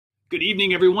Good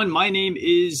evening, everyone. My name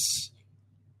is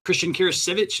Christian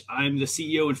Karasevich. I'm the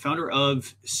CEO and founder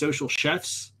of Social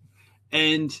Chefs.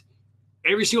 And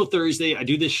every single Thursday, I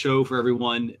do this show for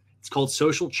everyone. It's called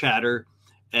Social Chatter.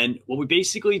 And what we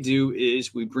basically do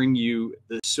is we bring you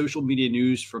the social media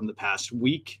news from the past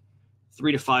week,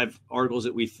 3 to 5 articles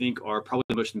that we think are probably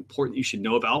the most important you should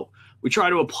know about. We try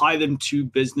to apply them to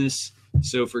business.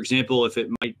 So, for example, if it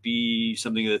might be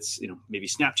something that's maybe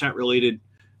Snapchat related,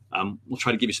 we'll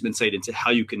try to give you some insight into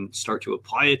how you can start to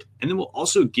apply it. And then we'll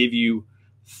also give you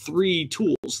 3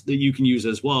 tools that you can use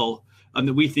as well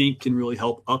that we think can really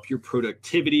help up your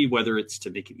productivity, whether it's to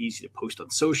make it easy to post on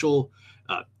social,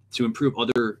 to improve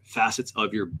other facets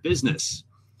of your business.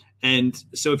 And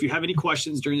so if you have any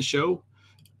questions during the show,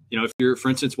 if you're, for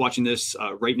instance, watching this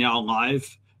right now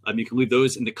live, you can leave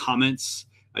those in the comments.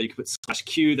 You can put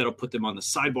 /Q, that'll put them on the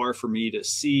sidebar for me to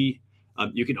see.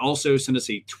 You can also send us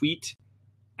a tweet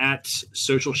at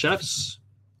Social Chefs,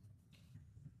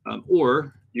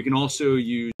 or you can also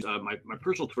use my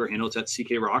personal Twitter handle. It's at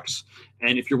CKRocks.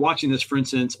 And if you're watching this, for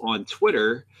instance, on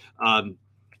Twitter,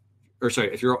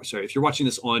 if you're watching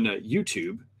this on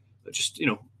YouTube, just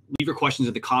leave your questions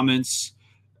in the comments,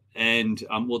 and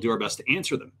we'll do our best to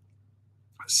answer them.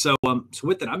 So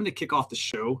with that, I'm going to kick off the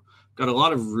show. Got a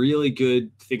lot of really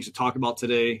good things to talk about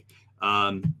today.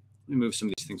 Let me move some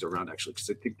of these things around, actually, because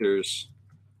I think there's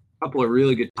a couple of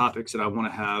really good topics that I want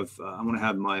to have. I want to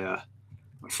have my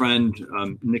friend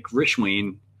Nick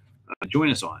Rishwain join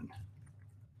us on.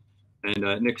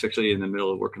 And Nick's actually in the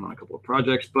middle of working on a couple of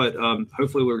projects, but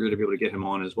hopefully we're going to be able to get him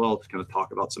on as well to kind of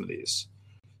talk about some of these.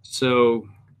 So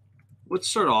let's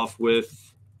start off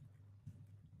with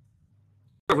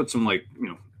some kind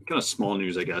of small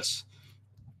news, I guess,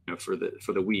 for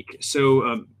the week.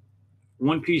 So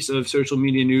one piece of social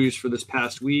media news for this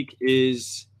past week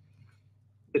is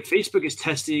that Facebook is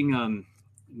testing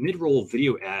mid-roll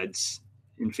video ads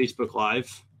in Facebook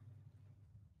Live.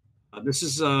 This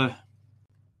is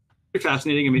pretty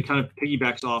fascinating. I mean, it kind of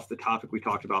piggybacks off the topic we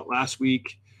talked about last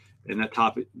week, and that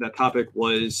topic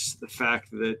was the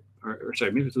fact that, or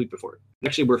sorry, maybe it was the week before,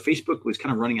 actually, where Facebook was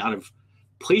kind of running out of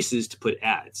places to put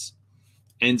ads.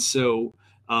 And so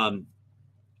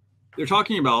they're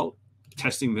talking about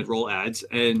testing mid-roll ads,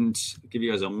 and I'll give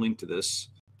you guys a link to this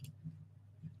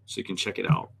so you can check it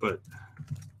out. But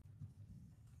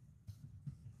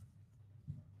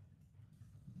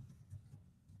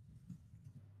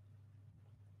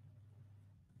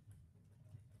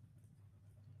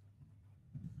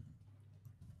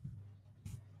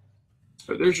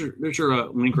so there's your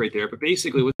link right there. But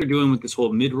basically what they're doing with this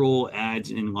whole mid-roll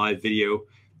ads in live video,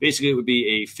 basically it would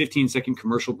be a 15-second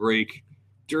commercial break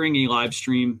during a live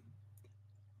stream.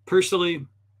 Personally,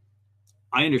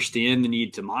 I understand the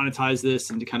need to monetize this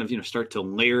and to kind of start to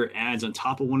layer ads on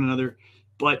top of one another,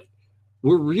 but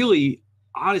we're really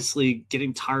honestly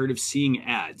getting tired of seeing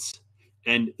ads.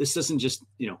 And this doesn't just,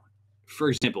 for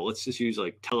example, let's just use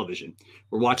like television.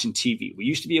 We're watching TV. We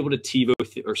used to be able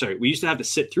to we used to have to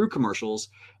sit through commercials.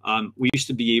 We used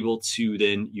to be able to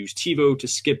then use TiVo to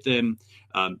skip them.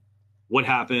 What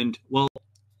happened? Well,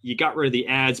 you got rid of the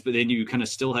ads, but then you kind of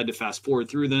still had to fast forward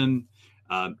through them.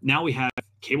 Now we have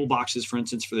cable boxes, for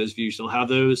instance, for those of you who still have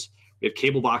those. We have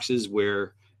cable boxes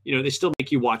where, they still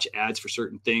make you watch ads for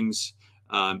certain things,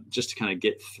 just to kind of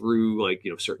get through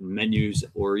certain menus,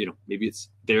 or, maybe it's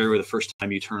there the first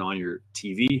time you turn on your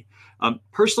TV.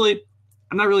 Personally,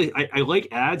 I'm not really, I like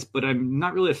ads, but I'm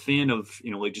not really a fan of,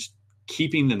 just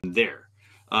keeping them there.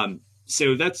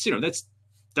 So that's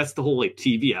the whole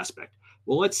TV aspect.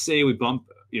 Well, let's say we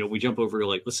jump over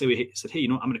let's say we said, hey,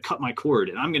 I'm going to cut my cord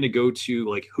and I'm going to go to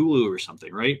Hulu or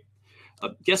something, right?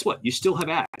 Guess what? You still have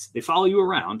ads. They follow you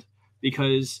around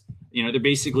because, they're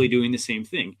basically doing the same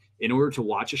thing. In order to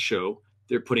watch a show,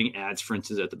 they're putting ads, for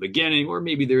instance, at the beginning, or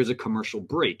maybe there's a commercial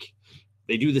break.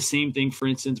 They do the same thing, for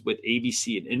instance, with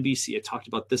ABC and NBC. I talked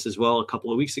about this as well a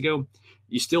couple of weeks ago.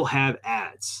 You still have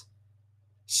ads.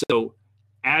 So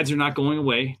ads are not going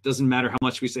away. Doesn't matter how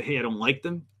much we say, hey, I don't like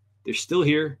them. They're still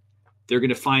here. They're going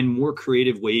to find more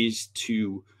creative ways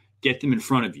to get them in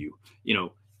front of you.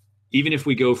 Even if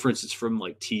we go, for instance, from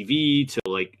TV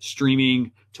to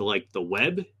streaming to the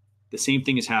web, the same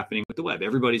thing is happening with the web.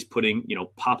 Everybody's putting,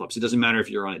 pop-ups. It doesn't matter if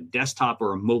you're on a desktop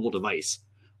or a mobile device.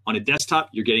 On a desktop,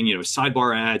 you're getting,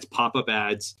 sidebar ads, pop-up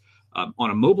ads. On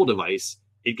a mobile device,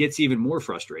 it gets even more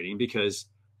frustrating because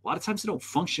a lot of times they don't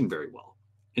function very well.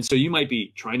 And so you might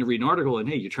be trying to read an article and,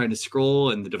 hey, you're trying to scroll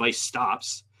and the device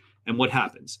stops. And what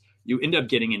happens? You end up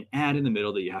getting an ad in the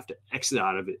middle that you have to exit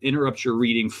out of. It interrupts your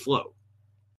reading flow.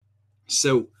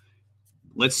 So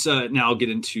let's now get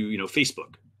into,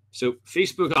 Facebook. So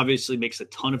Facebook obviously makes a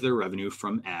ton of their revenue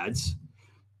from ads.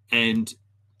 And,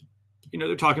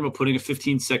 they're talking about putting a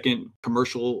 15-second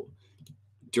commercial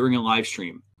during a live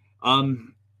stream. I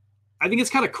think it's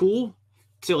kind of cool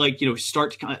to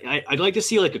start to I'd like to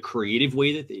see like a creative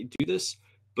way that they do this.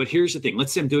 But here's the thing.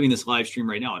 Let's say I'm doing this live stream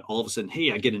right now, and all of a sudden,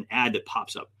 hey, I get an ad that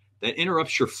pops up. That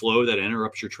interrupts your flow, that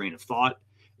interrupts your train of thought.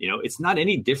 It's not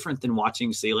any different than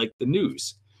watching, say, like the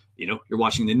news. You're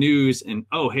watching the news and,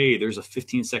 oh, hey, there's a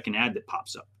 15-second ad that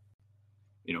pops up.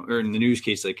 Or in the news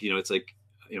case, like, it's like,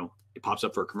 it pops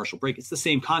up for a commercial break. It's the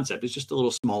same concept. It's just a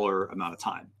little smaller amount of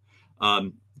time.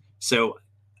 So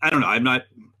I don't know.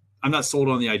 I'm not sold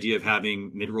on the idea of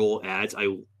having mid-roll ads.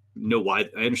 I know why.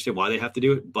 I understand why they have to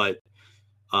do it, but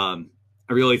I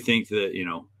really think that,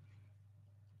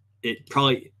 it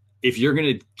probably, if you're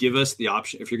going to give us the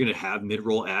option, if you're going to have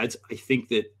mid-roll ads, I think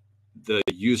that the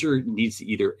user needs to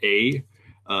either they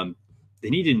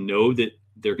need to know that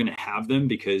they're going to have them,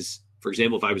 because, for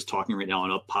example, if I was talking right now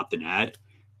and up popped an ad,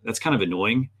 that's kind of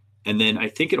annoying. And then I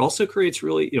think it also creates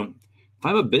really, if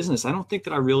I'm a business, I don't think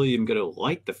that I really am going to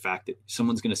like the fact that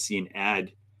someone's going to see an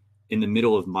ad in the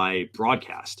middle of my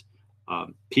broadcast.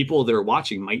 People that are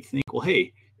watching might think, well,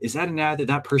 hey, is that an ad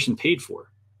that person paid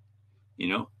for?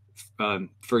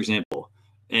 For example,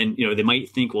 and, they might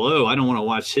think, well, oh, I don't want to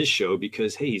watch his show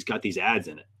because, hey, he's got these ads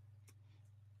in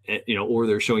it, or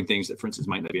they're showing things that, for instance,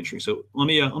 might not be interesting. So let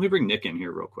me bring Nick in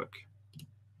here real quick.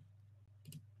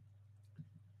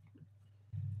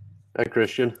 Hi,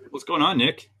 Christian. What's going on,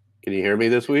 Nick? Can you hear me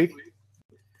this week?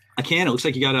 I can. It looks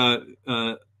like you got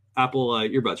a Apple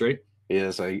earbuds, right?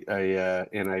 Yes,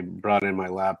 I brought in my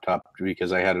laptop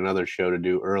because I had another show to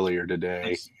do earlier today.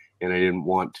 Nice. And I didn't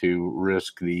want to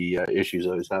risk the issues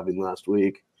I was having last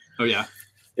week. Oh, yeah.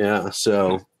 Yeah.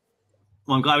 So.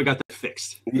 Well, I'm glad we got that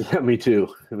fixed. Yeah, me too.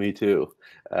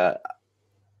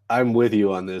 I'm with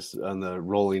you on this, on the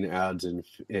rolling ads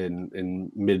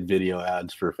in mid video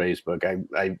ads for Facebook.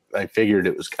 I figured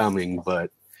it was coming, but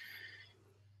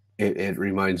it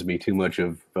reminds me too much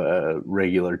of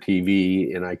regular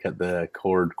TV, and I cut the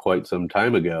cord quite some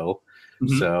time ago.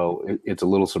 Mm-hmm. So it's a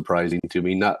little surprising to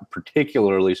me, not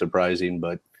particularly surprising,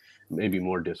 but maybe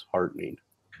more disheartening.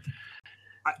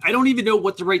 I don't even know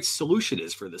what the right solution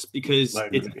is for this, because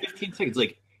it's 15 seconds.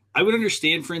 Like, I would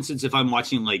understand, for instance, if I'm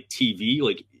watching like TV,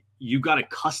 like you got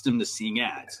accustomed to seeing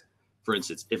ads. For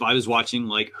instance, if I was watching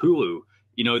like Hulu,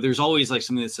 there's always like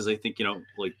something that says, I think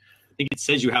it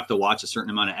says you have to watch a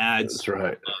certain amount of ads. That's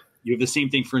right. You have the same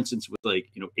thing, for instance, with like,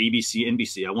 ABC,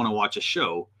 NBC. I want to watch a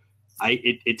show.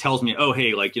 It tells me, oh,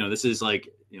 hey, like, this is like,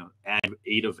 ad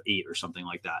 8 of 8 or something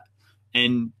like that.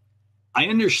 And I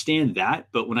understand that.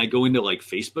 But when I go into like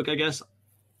Facebook, I guess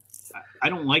I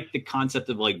don't like the concept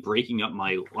of like breaking up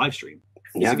my live stream.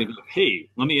 Yeah. It's like, hey,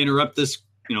 let me interrupt this,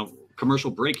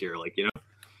 commercial break here. Like,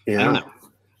 Yeah. I don't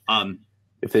know.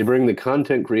 If they bring the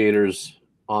content creators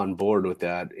on board with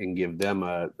that and give them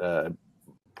a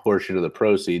portion of the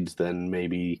proceeds, then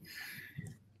maybe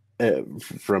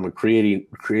from a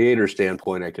creator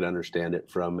standpoint, I could understand it.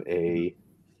 From a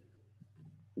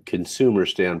consumer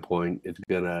standpoint, it's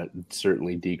going to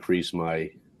certainly decrease my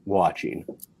watching.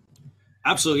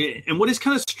 Absolutely. And what is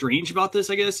kind of strange about this,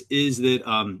 I guess, is that,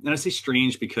 and I say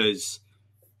strange because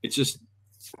it's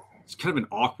kind of an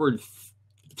awkward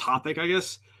topic, I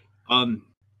guess.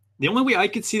 The only way I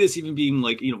could see this even being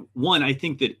like, one, I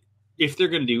think that if they're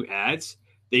going to do ads,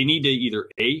 they need to either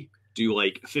do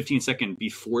like a 15-second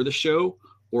before the show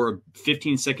or a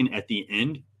 15-second at the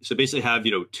end. So basically have,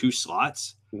 2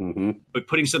 slots. Mm-hmm. But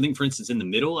putting something, for instance, in the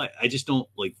middle, I just don't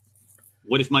like.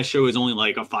 What if my show is only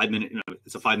like a 5-minute,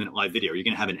 it's a 5-minute live video? Are you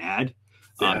going to have an ad?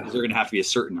 Yeah. Is there going to have to be a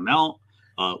certain amount?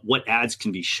 What ads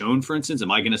can be shown, for instance? Am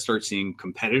I going to start seeing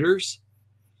competitors?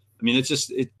 I mean,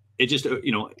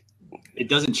 it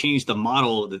doesn't change the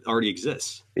model that already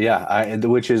exists. Yeah,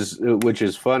 which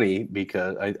is funny,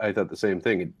 because I thought the same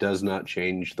thing. It does not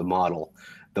change the model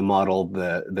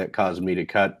that caused me to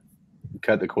cut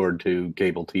the cord to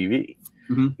cable TV.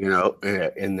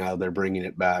 Mm-hmm. And now they're bringing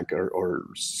it back, or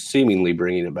seemingly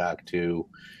bringing it back to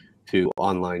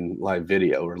online live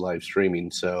video or live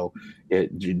streaming. So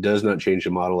it does not change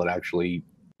the model. It actually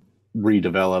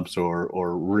redevelops or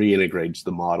reintegrates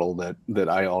the model that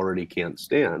I already can't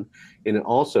stand. And it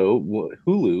also,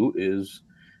 Hulu is,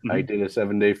 mm-hmm. I did a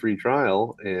 7-day free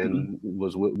trial and mm-hmm.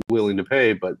 was willing to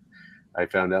pay, but I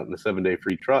found out in the 7-day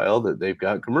free trial that they've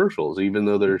got commercials, even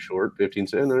though they're short, 15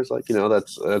 cents. And it's like,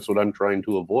 that's what I'm trying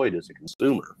to avoid as a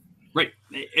consumer. Right.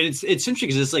 And it's interesting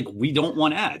because it's like, we don't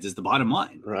want ads is the bottom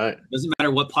line. Right. It doesn't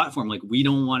matter what platform, like we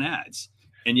don't want ads.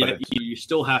 And yet you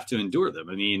still have to endure them.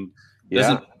 I mean,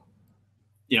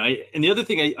 you know, and the other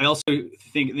thing I also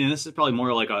think, and this is probably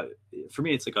more like for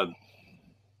me, it's like a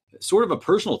sort of a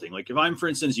personal thing. Like if I'm, for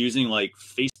instance, using like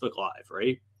Facebook Live,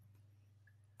 right?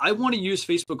 I want to use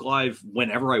Facebook Live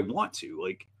whenever I want to.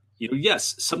 Like, you know,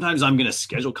 yes, sometimes I'm going to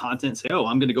schedule content, say, oh,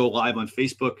 I'm going to go live on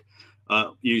Facebook,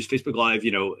 use Facebook Live,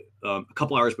 you know, a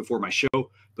couple hours before my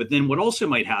show. But then what also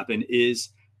might happen is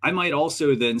I might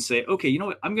also then say, okay, you know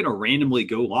what, I'm going to randomly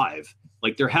go live.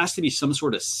 Like there has to be some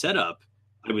sort of setup,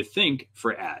 I would think,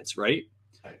 for ads, right?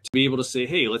 To be able to say,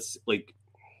 hey, let's like,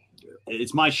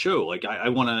 it's my show. Like I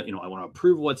want to, you know, I want to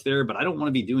approve what's there, but I don't want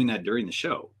to be doing that during the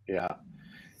show. Yeah.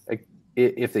 Like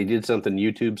if they did something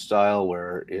YouTube style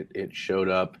where it showed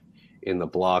up in the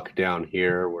block down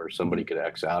here where somebody could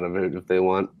X out of it if they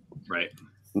want. Right.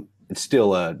 It's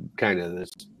still a kind of this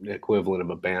equivalent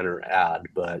of a banner ad,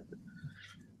 but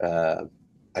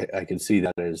I can see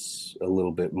that as a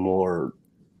little bit more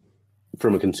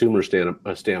from a consumer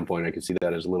standpoint. I can see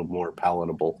that as a little more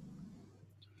palatable.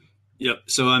 Yep.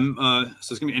 So so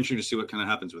it's gonna be interesting to see what kind of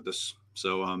happens with this.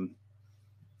 So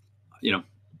you know,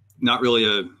 not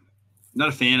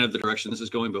a fan of the direction this is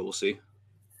going, but we'll see.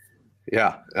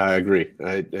 Yeah, I agree.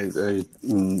 I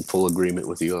in full agreement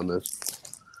with you on this.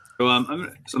 So I'm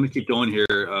gonna keep going here.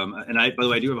 And by the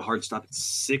way, I do have a hard stop at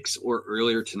 6 or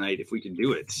earlier tonight if we can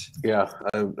do it. Yeah,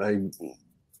 I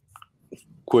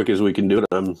quick as we can do it,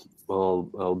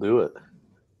 I'll do it.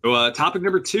 So topic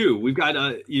number 2, we've got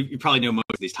you probably know most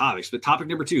of these topics, but topic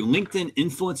number 2, LinkedIn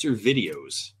influencer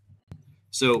videos.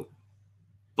 So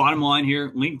bottom line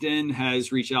here, LinkedIn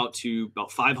has reached out to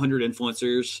about 500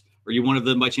 influencers. Are you one of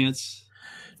them by chance?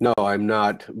 No, I'm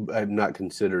not. I'm not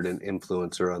considered an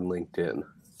influencer on LinkedIn.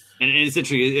 And it's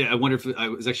interesting. I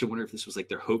was actually wondering if this was like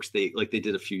their hoax they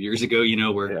did a few years ago, you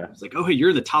know, where it's like, oh, hey, you're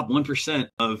in the top 1%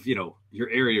 of, you know, your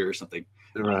area or something.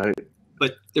 Right.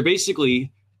 But they're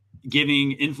basically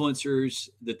giving influencers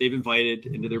that they've invited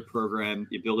into their program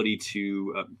the ability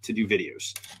to do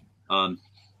videos. Kind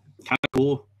of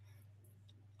cool.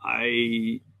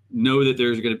 I know that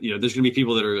there's gonna be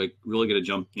people that are like really gonna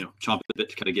chomp at the bit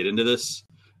to kind of get into this.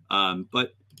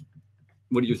 But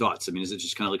what are your thoughts? I mean, is it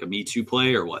just kind of like a Me Too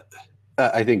play or what?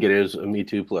 I think it is a Me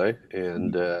Too play,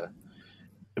 and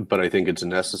but I think it's a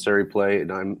necessary play,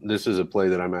 and this is a play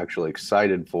that I'm actually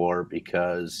excited for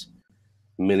because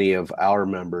many of our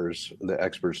members, the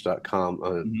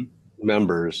experts.com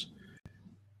members,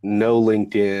 know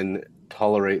LinkedIn,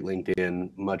 tolerate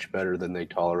LinkedIn much better than they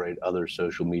tolerate other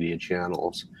social media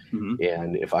channels.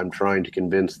 And if I'm trying to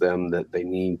convince them that they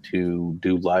need to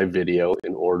do live video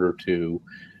in order to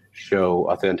show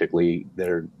authentically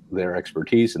their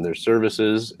expertise and their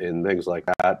services and things like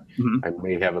that, I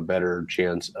may have a better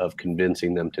chance of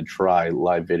convincing them to try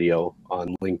live video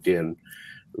on LinkedIn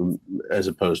as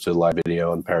opposed to live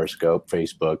video on Periscope,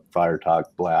 Facebook, FireTalk,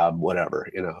 Blab, whatever,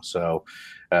 you know. So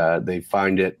they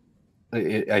find it,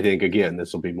 I think, again,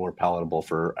 this will be more palatable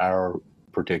for our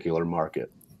particular market.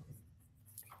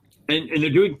 And they're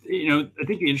doing, you know, I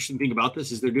think the interesting thing about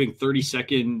this is they're doing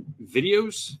 30-second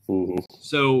videos.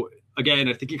 So again,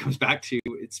 I think it comes back to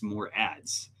it's more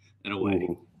ads in a way.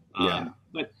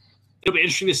 But it'll be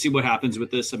interesting to see what happens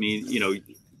with this. I mean, you know,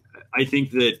 I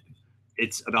think that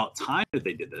it's about time that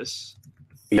they did this.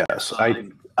 Yes, I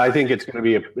think it's going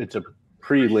to be it's a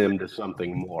prelim to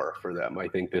something more for them. I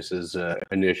think this is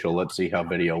initial. Let's see how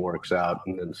video works out,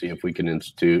 and then see if we can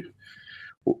institute.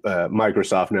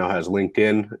 Microsoft now has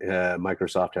LinkedIn.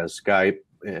 Microsoft has Skype.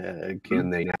 Can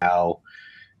they now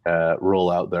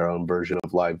roll out their own version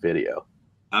of live video?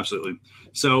 Absolutely.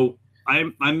 So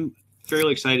I'm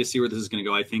fairly excited to see where this is going to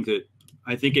go. I think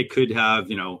it could have,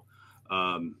 you know,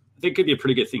 I think it could be a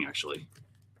pretty good thing, actually.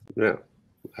 Yeah,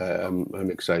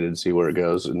 I'm excited to see where it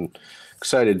goes, and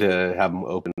excited to have them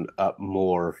open up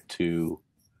more to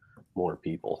more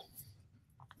people.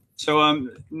 So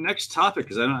next topic,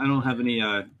 because I don't really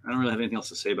have anything else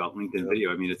to say about LinkedIn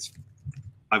video. I mean, it's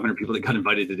 500 people that got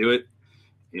invited to do it.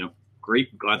 You know,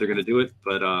 great, glad they're going to do it,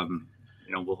 but you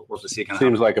know, we'll have to see.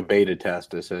 Seems like a beta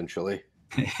test, essentially.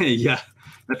 Yeah,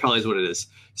 that probably is what it is.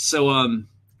 So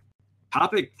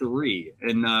topic 3,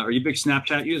 and are you a big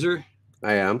Snapchat user?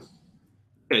 I am.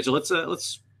 Okay, so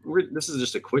this is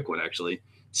just a quick one, actually.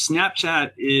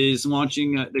 Snapchat is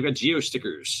launching. They've got geo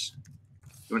stickers.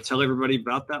 You want to tell everybody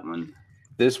about that one?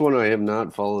 This one I have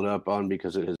not followed up on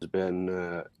because it has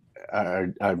been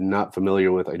I'm not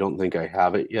familiar with. I don't think I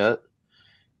have it yet,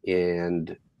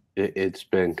 and it's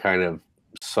been kind of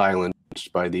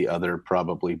silenced by the other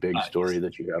probably big story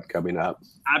that you have coming up.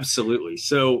 Absolutely.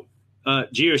 So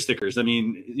geo stickers. I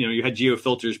mean, you know, you had geo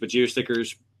filters, but geo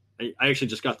stickers. I actually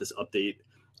just got this update.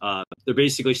 They're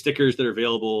basically stickers that are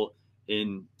available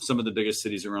in some of the biggest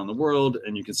cities around the world,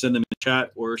 and you can send them in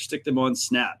chat or stick them on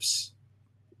snaps.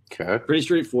 Okay. Pretty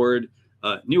straightforward.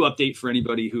 New update for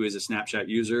anybody who is a Snapchat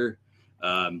user.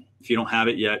 If you don't have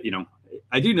it yet,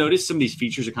 I do notice some of these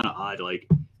features are kind of odd. Like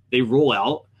they roll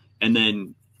out and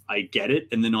then I get it.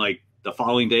 And then like the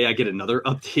following day I get another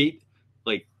update,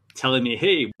 like telling me,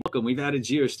 hey, welcome, we've added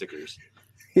geo stickers.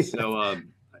 So,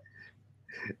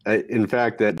 in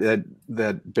fact,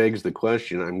 that begs the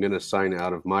question. I'm going to sign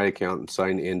out of my account and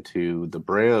sign into the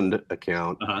brand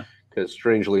account because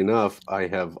strangely enough, I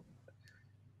have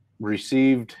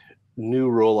received new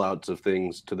rollouts of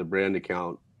things to the brand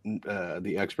account,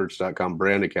 the experts.com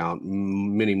brand account,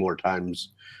 many more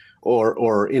times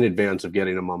or in advance of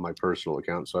getting them on my personal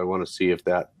account. So I want to see if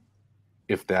that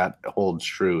holds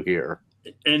true here.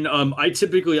 And I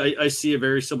typically I see a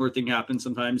very similar thing happen.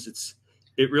 Sometimes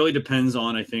it really depends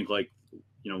on, I think, like,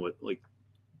 what, like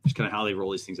just kind of how they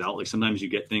roll these things out. Like sometimes you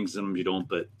get things, sometimes you don't,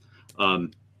 but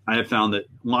I have found that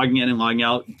logging in and logging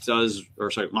out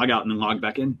log out and then log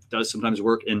back in does sometimes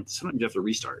work, and sometimes you have to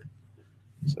restart.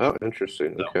 Oh,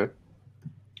 interesting. Okay.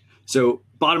 So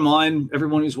bottom line,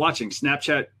 everyone who's watching,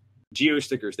 Snapchat geo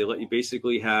stickers, they let you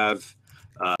basically have,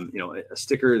 a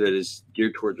sticker that is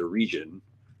geared toward the region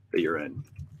that you're in.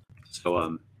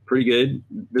 So pretty good.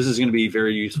 This is going to be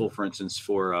very useful, for instance,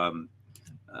 for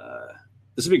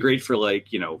this would be great for like,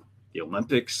 the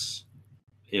Olympics,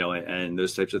 and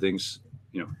those types of things,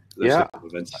 those types of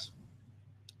events.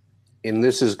 And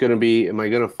this is going to be, am I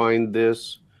going to find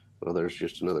this? Well, there's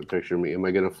just another picture of me. Am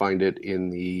I going to find it in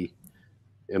the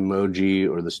emoji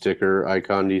or the sticker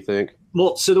icon, do you think?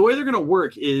 Well, so the way they're going to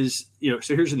work is,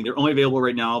 so here's the thing. They're only available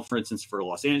right now, for instance, for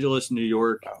Los Angeles, New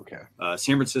York,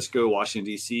 San Francisco, Washington,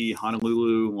 D.C.,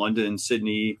 Honolulu, London,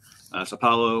 Sydney, Sao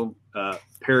Paulo,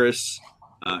 Paris,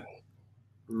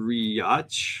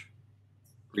 Riyadh.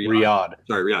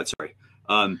 Sorry.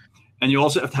 And you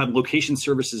also have to have location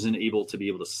services enabled to be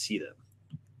able to see them.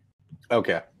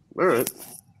 Okay. All right.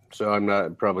 So I'm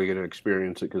not probably going to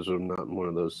experience it because I'm not in one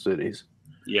of those cities.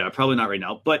 Yeah, probably not right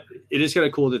now. But it is kind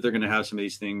of cool that they're going to have some of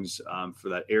these things for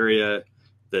that area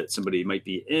that somebody might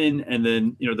be in. And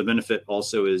then, the benefit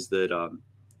also is that I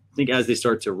think as they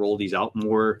start to roll these out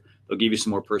more, they'll give you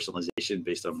some more personalization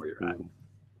based on where you're at.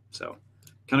 So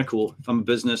kind of cool. If I'm a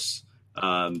business,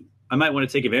 I might want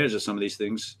to take advantage of some of these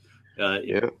things.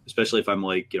 Especially if I'm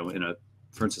like,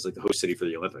 for instance, like the host city for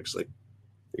the Olympics. Like,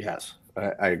 yes,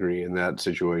 I agree. In that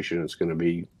situation, it's going to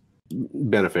be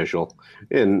beneficial.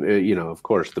 And, of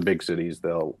course, the big cities,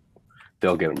 they'll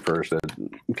get them first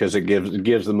because it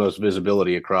gives the most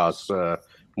visibility across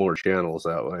more channels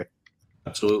that way.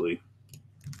 Absolutely.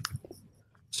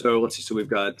 So let's see. So we've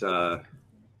got, let's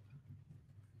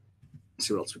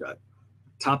see what else we got.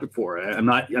 Topic 4. I'm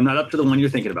not up to the one you're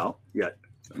thinking about yet.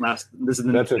 That's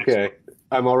okay.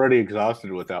 I'm already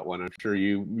exhausted with that one. I'm sure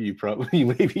you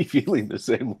may be feeling the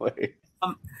same way.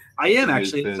 I am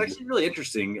actually. It's actually really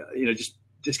interesting.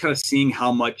 Just kind of seeing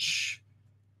how much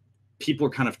people are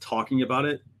kind of talking about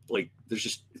it. Like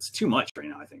it's too much right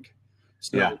now, I think.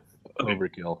 So, yeah.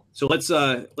 Overkill. So let's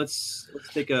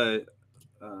take a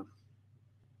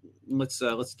let's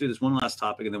do this one last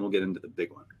topic and then we'll get into the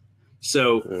big one.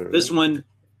 So this one,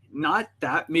 not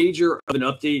that major of an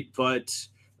update, but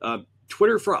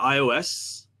Twitter for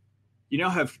iOS, you now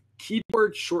have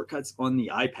keyboard shortcuts on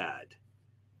the iPad,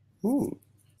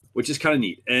 which is kind of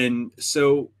neat. And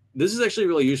so this is actually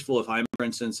really useful if I'm, for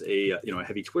instance, a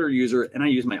heavy Twitter user and I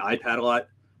use my iPad a lot.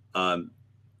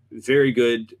 Very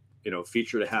good,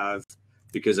 feature to have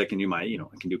because I can do I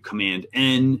can do Command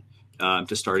N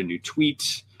to start a new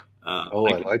tweet. I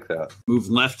like that. Move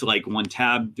left like one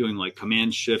tab, doing like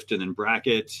Command Shift and then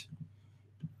bracket.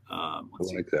 I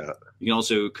like that. You can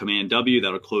also Command W,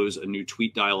 that'll close a new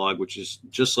tweet dialog, which is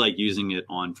just like using it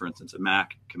on, for instance, a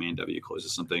Mac. Command W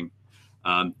closes something.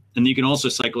 And you can also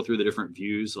cycle through the different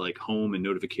views like home and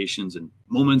notifications and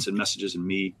moments and messages and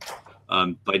me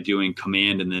by doing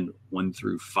Command and then 1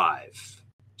 through 5.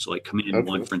 So like Command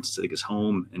 1, for instance, I think is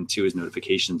home, and 2 is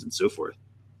notifications and so forth.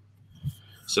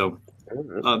 So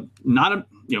not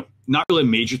really a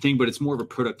major thing, but it's more of a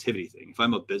productivity thing. If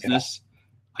I'm a business,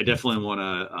 I definitely want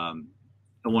to,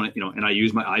 and I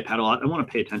use my iPad a lot. I want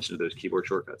to pay attention to those keyboard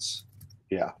shortcuts.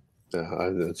 Yeah,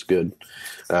 that's good.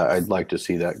 I'd like to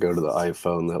see that go to the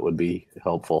iPhone. That would be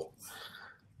helpful.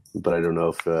 But I don't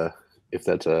know if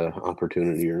that's an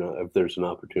opportunity or not, if there's an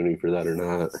opportunity for that or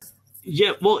not.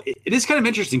 Yeah, well, it is kind of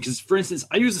interesting because, for instance,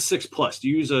 I use a 6 Plus. Do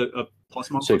you use a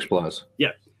Plus model? 6 Plus. Yeah.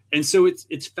 And so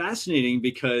it's fascinating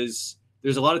because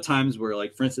there's a lot of times where,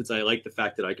 like, for instance, I like the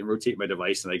fact that I can rotate my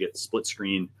device and I get split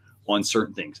screen on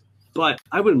certain things. But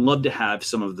I would love to have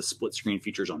some of the split screen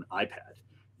features on iPad,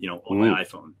 on my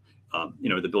iPhone.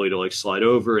 The ability to like slide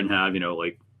over and have,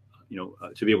 to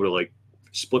be able to like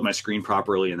split my screen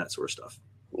properly and that sort of stuff.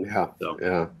 Yeah. So.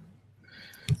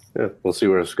 Yeah. We'll see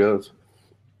where this goes.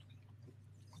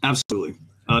 Absolutely.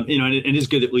 It is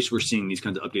good that at least we're seeing these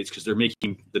kinds of updates because they're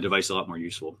making the device a lot more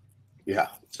useful. Yeah.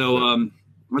 So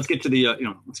let's get to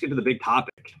the big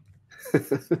topic.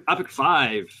 Topic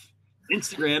 5: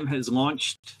 Instagram has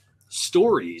launched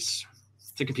Stories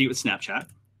to compete with Snapchat.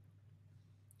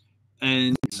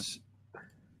 And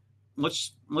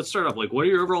let's start off. Like, what are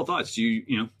your overall thoughts? Do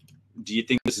you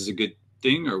think this is a good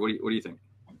thing, or what do you think?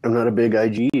 I'm not a big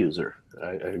IG user.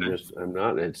 I'm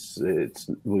not.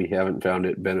 We haven't found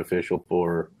it beneficial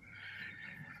for.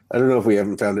 I don't know if we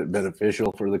haven't found it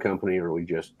beneficial for the company, or we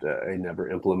just I never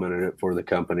implemented it for the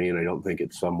company, and I don't think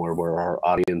it's somewhere where our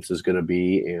audience is going to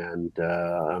be. And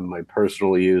on my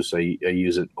personal use, I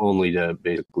use it only to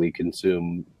basically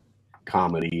consume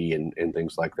comedy and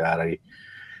things like that.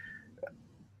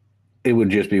 It would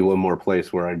just be one more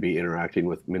place where I'd be interacting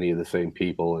with many of the same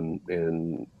people,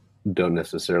 and don't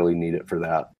necessarily need it for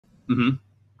that. Mm-hmm.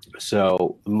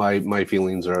 So my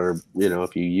feelings are,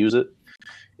 if you use it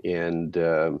and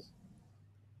it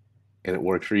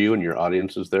works for you and your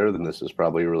audience is there, then this is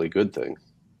probably a really good thing.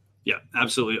 Yeah,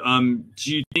 absolutely.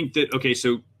 Do you think that,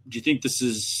 so do you think this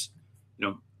is,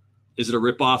 is it a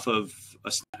ripoff of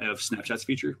Snapchat's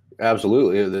feature?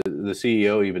 Absolutely. The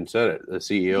CEO even said it. The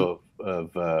CEO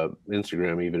of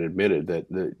Instagram even admitted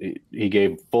that he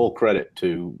gave full credit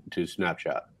to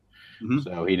Snapchat. Mm-hmm.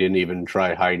 So he didn't even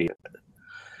try hiding it.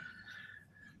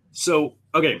 So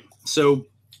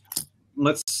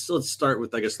let's start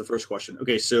with, I guess, the first question.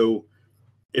 Okay, so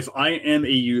if I am a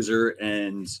user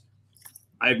and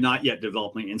I have not yet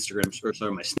developed my Instagram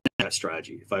or my Snapchat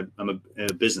strategy, if I'm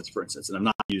a business, for instance, and I'm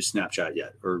not used Snapchat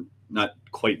yet, or not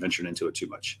quite ventured into it too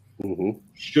much, mm-hmm.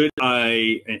 Should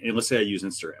I, and let's say I use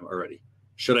Instagram already,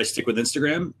 should I stick with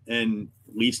Instagram and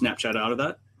leave Snapchat out of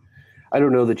that? I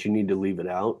don't know that you need to leave it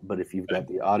out, but if you've got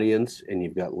the audience and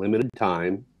you've got limited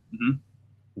time, mm-hmm.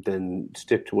 then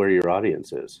stick to where your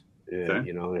audience is. Okay.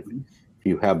 If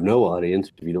you have no audience,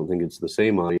 if you don't think it's the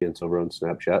same audience over on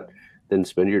Snapchat, then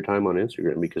spend your time on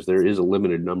Instagram, because there is a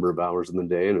limited number of hours in the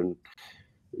day and an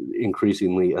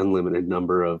increasingly unlimited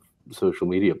number of social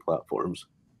media platforms.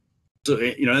 So,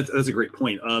 that's a great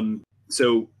point.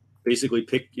 So basically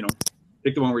pick the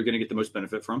one where you're going to get the most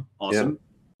benefit from. Awesome.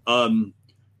 Yeah.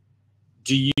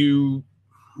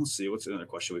 Let's see, what's another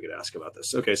question we could ask about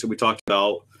this? Okay. So we talked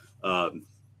about,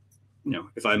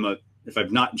 if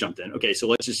I've not jumped in. Okay. So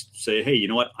let's just say, hey, you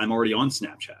know what? I'm already on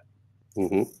Snapchat.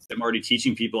 Mm-hmm. I'm already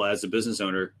teaching people as a business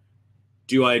owner.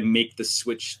 Do I make the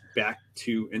switch back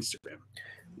to Instagram?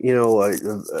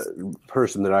 A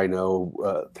person that I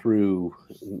know through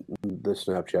the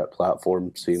Snapchat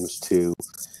platform seems to,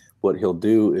 what he'll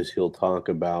do is he'll talk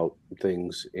about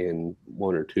things in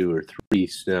 1 or 2 or 3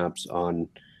 snaps on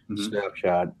mm-hmm.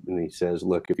 Snapchat. And he says,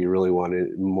 look, if you really want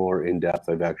it more in depth,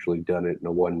 I've actually done it in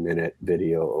a 1-minute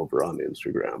video over on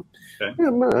Instagram. Okay.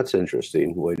 Yeah, that's an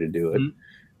interesting way to do it.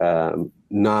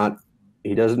 Mm-hmm.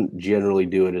 He doesn't generally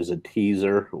do it as a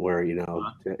teaser where,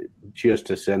 just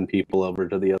to send people over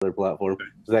to the other platform. Okay.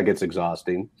 So that gets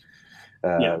exhausting.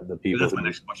 The people that's my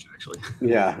next question, actually.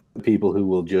 Yeah. The people who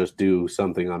will just do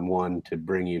something on one to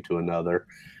bring you to another,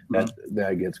 mm-hmm.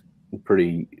 that gets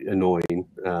pretty annoying.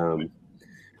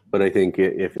 But I think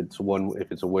if it's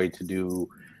a way to do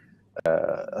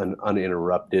an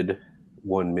uninterrupted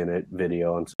 1-minute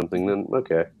video on something, then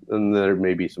okay, then there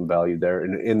may be some value there,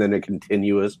 and then a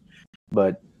continuous.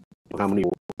 But how many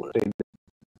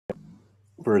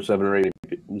for a 7 or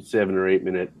 8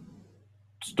 minute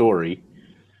story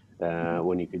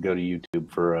when you could go to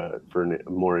YouTube for a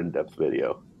more in-depth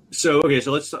video? So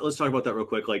let's talk about that real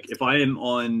quick. Like if I am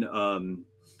on,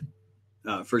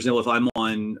 for example, if I'm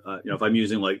on, if I'm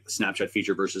using like the Snapchat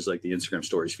feature versus like the Instagram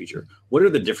Stories feature, what are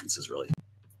the differences really?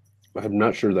 I'm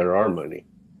not sure there are many.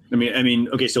 I mean,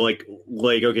 okay, so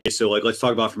let's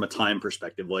talk about from a time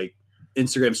perspective. Like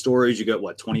Instagram Stories, you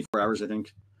got 24 hours, I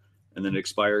think, and then it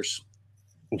expires.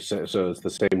 So it's the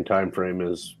same time frame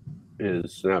as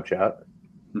Snapchat.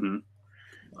 Mm-hmm.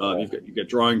 You've got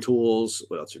drawing tools.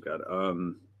 What else you've got?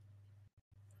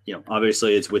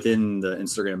 Obviously it's within the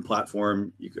Instagram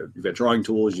platform. You've got drawing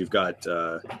tools. You've got.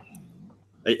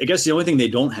 I guess the only thing they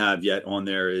don't have yet on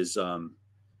there is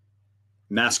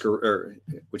Masquerade,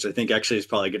 which I think actually is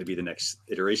probably going to be the next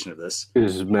iteration of this.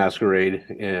 Is Masquerade,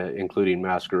 including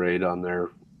Masquerade on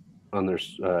their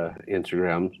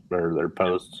Instagram or their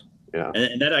posts. Yeah,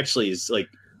 and that actually is like,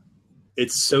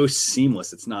 it's so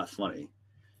seamless. It's not funny.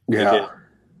 Yeah.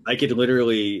 I could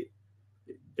literally,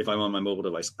 if I'm on my mobile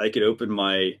device, I could open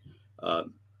my,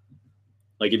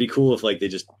 like it'd be cool if like they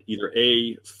just either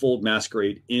A, fold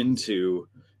masquerade into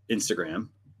Instagram,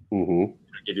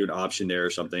 give you an option there or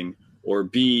something, or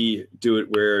B, do it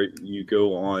where you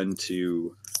go on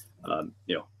to,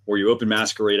 or you open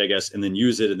masquerade, I guess, and then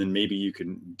use it, and then maybe you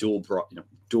can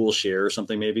dual share or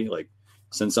something, maybe like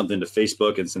send something to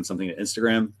Facebook and send something to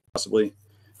Instagram, possibly.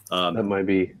 That might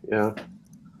be, to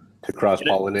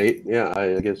cross-pollinate. Yeah,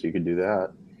 I guess you could do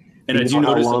that. And do you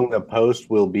know how long the post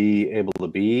will be able to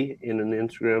be in an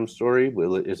Instagram story?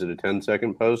 Is it a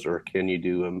 10-second post, or can you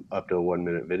do up to a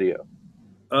 1-minute video?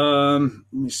 Let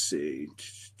me see.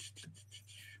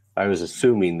 I was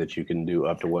assuming that you can do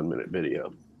up to 1-minute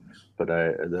video, but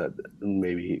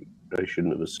maybe I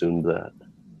shouldn't have assumed that.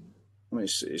 Let me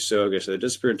see. So, okay, so they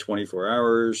disappear in 24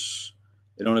 hours.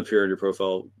 They don't appear in your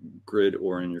profile grid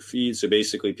or in your feed. So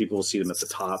basically, people will see them at the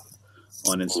top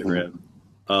on Instagram.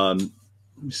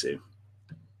 Let me see.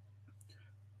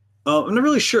 I'm not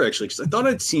really sure, actually, because I thought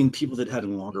I'd seen people that had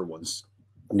longer ones.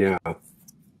 Yeah. Let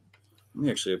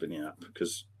me actually open the app,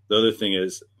 because the other thing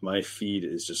is my feed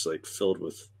is just like filled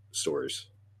with stories,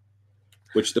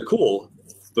 which they're cool,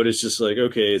 but it's just like,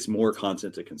 okay, it's more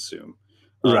content to consume.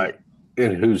 Right.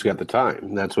 And who's got the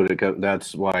time? That's what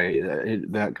that's why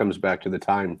that comes back to the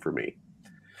time for me.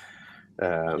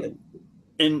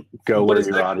 And go where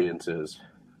your audience is.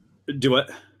 Do what?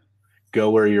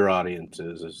 Go where your audience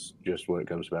is just what it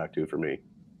comes back to for me.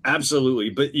 Absolutely.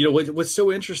 But what's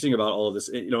so interesting about all of this,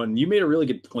 and you made a really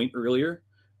good point earlier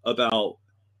about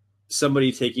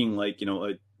somebody taking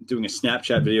doing a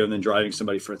Snapchat video and then driving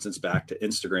somebody, for instance, back to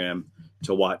Instagram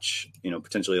to watch,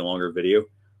 potentially a longer video.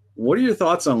 What are your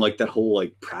thoughts on that whole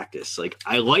practice?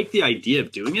 I like the idea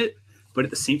of doing it, but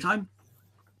at the same time,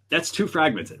 that's too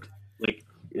fragmented. Let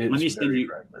me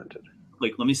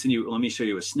show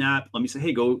you a snap. Let me say,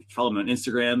 hey, go follow me on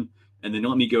Instagram. And then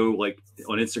let me go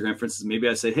on Instagram, for instance, maybe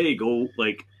I say, hey, go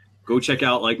check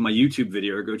out my YouTube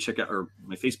video, or go check out, or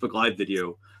my Facebook Live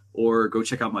video, or go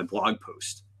check out my blog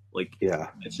post.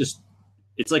 It's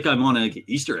like I'm on an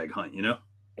Easter egg hunt, Yeah,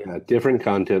 different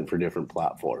content for different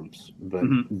platforms, but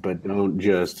don't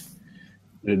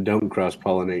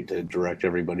cross-pollinate to direct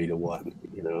everybody to one.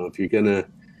 If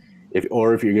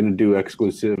you're gonna do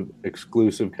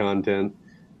exclusive content,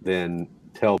 then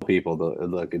tell people that,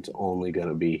 look, it's only going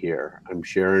to be here. I'm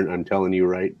telling you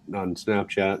right on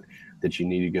Snapchat that you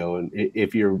need to go, and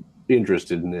if you're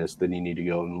interested in this, then you need to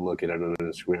go and look at it on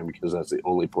Instagram, because that's the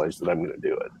only place that I'm going to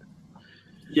do it.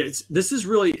 Yeah, it's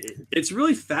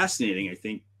really fascinating, I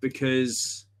think,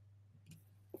 because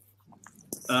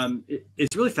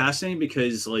it's really fascinating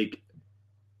because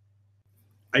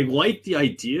I like the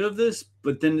idea of this,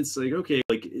 but then it's okay,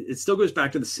 it still goes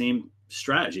back to the same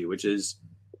strategy, which is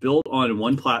build on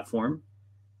one platform,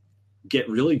 get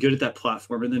really good at that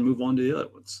platform, and then move on to the other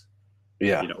ones.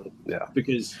 Yeah.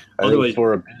 Because otherwise,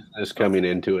 for a business coming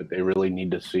into it, they really need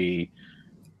to see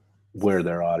where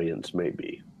their audience may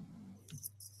be.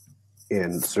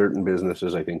 In certain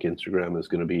businesses, I think Instagram is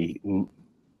going to be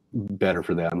better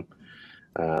for them.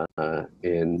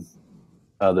 In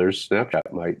others,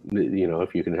 Snapchat might,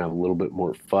 if you can have a little bit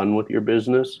more fun with your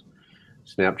business,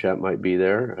 Snapchat might be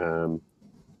there.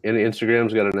 And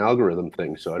Instagram's got an algorithm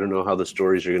thing, so I don't know how the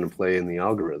stories are going to play in the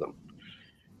algorithm.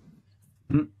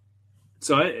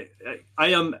 So I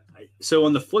am. So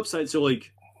on the flip side, so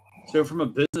from a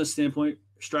business standpoint,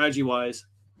 strategy wise,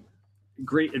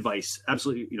 great advice,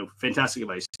 absolutely, fantastic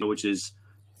advice. Which is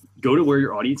go to where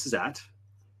your audience is at.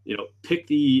 Pick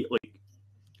the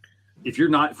if you're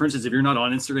not, for instance, if you're not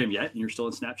on Instagram yet and you're still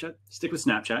on Snapchat, stick with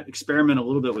Snapchat. Experiment a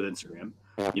little bit with Instagram.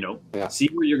 See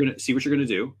what you're gonna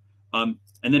do.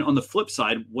 And then on the flip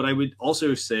side, what I would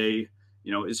also say,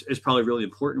 is probably really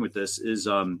important with this is,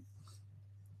 if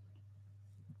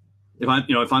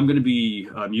I'm going to be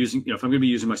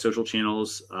using my social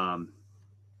channels, I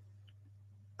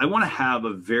want to have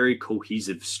a very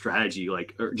cohesive strategy,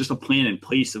 or just a plan in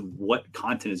place of what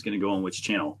content is going to go on which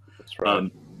channel. That's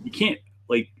right.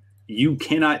 You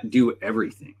cannot do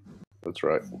everything. That's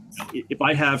right. If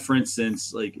I have, for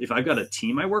instance, if I've got a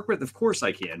team I work with, of course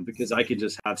I can, because I could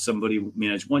just have somebody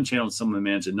manage one channel and someone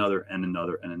manage another and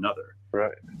another and another.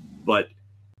 Right. But,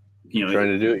 trying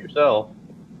to do it yourself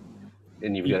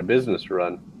and you've got a business to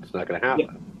run, it's not going to happen.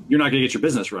 Yeah. You're not going to get your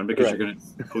business run because you're going to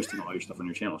be posting all your stuff on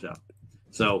your channels. Yeah.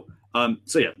 So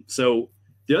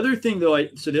the other thing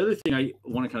I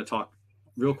want to kind of talk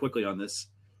real quickly on this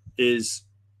is,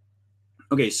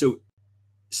 okay, so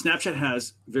Snapchat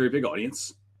has a very big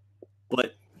audience,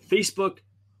 but Facebook,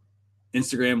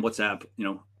 Instagram, WhatsApp,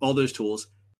 all those tools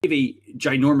have a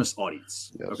ginormous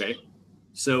audience. Yes. Okay.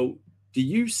 So do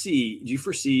you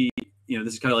foresee,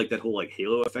 this is kind of like that whole like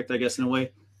halo effect, I guess, in a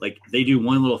way, like they do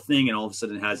one little thing and all of a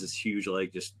sudden it has this huge,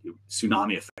 like just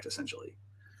tsunami effect essentially.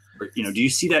 Or, do you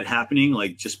see that happening?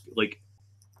 Like just like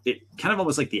it kind of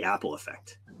almost like the Apple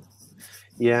effect.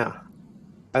 Yeah.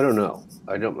 I don't know.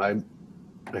 I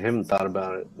haven't thought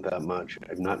about it that much.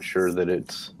 I'm not sure that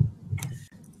it's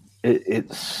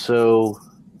so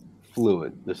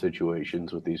fluid, the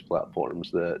situations with these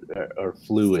platforms that are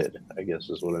fluid, I guess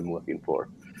is what I'm looking for.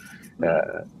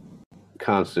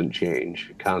 Constant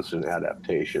change, constant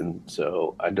adaptation.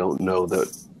 So I don't know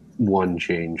that one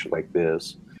change like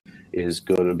this is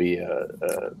going to be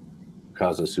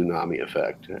cause a tsunami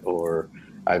effect. Or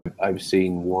I've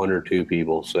seen one or two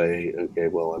people say, okay,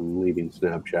 well, I'm leaving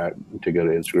Snapchat to go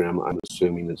to Instagram. I'm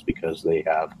assuming it's because they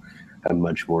have a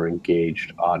much more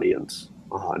engaged audience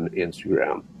on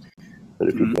Instagram. But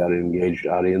if you've got an engaged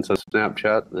audience on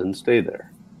Snapchat, then stay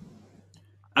there.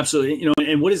 Absolutely.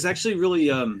 And what is actually really,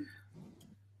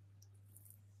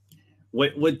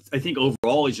 what I think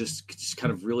overall is just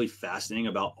kind of really fascinating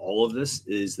about all of this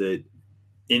is that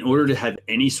in order to have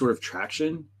any sort of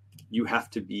traction,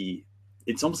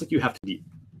 it's almost like you have to be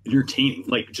entertaining,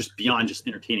 like just beyond just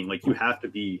entertaining. Like you have to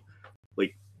be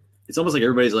like, it's almost like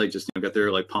everybody's like just got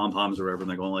their like pom-poms or whatever, and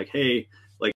they're going like, hey,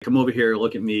 like come over here,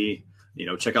 look at me,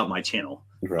 check out my channel.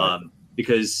 Right.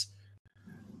 Because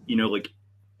like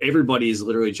everybody is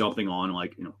literally jumping on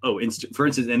like, for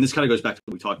instance, and this kind of goes back to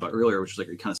what we talked about earlier, which is like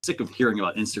you're kind of sick of hearing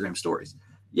about Instagram stories.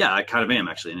 Yeah, I kind of am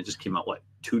actually, and it just came out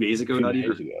 2 days ago, not even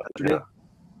yesterday.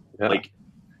 Yeah. Like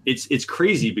it's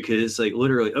crazy because it's like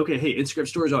literally, okay, hey, Instagram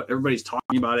stories out, everybody's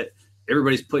talking about it.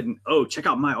 Everybody's putting, check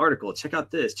out my article, check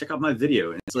out this, check out my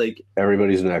video. And it's like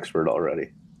everybody's an expert already.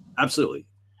 Absolutely.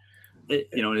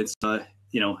 And it's and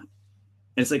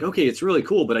it's like, okay, it's really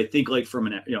cool. But I think like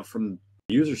from from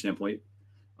the user standpoint,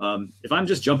 if I'm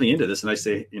just jumping into this and I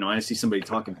say, I see somebody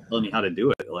telling me how to do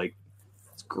it, like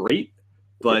it's great.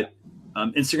 But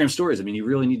Instagram stories, I mean, you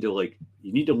really need to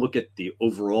look at the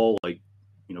overall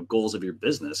goals of your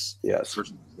business. Yes.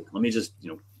 First, let me just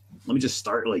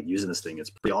start using this thing. It's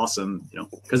pretty awesome,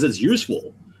 because it's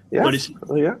useful. Yeah. But it's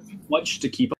much to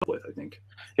keep up with, I think.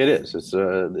 It is. It's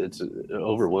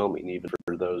overwhelming even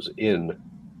for those in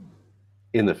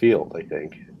the field. I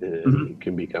think it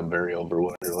can become very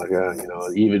overwhelming. Like,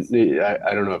 even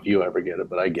I don't know if you ever get it,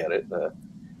 but I get it.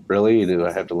 Really, do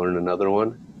I have to learn another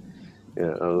one?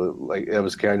 Like that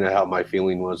was kind of how my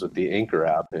feeling was with the Anchor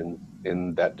app,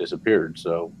 and that disappeared.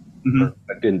 So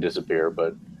it didn't disappear,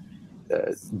 but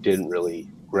didn't really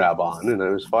grab on, and I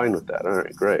was fine with that. All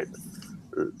right, great.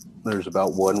 There's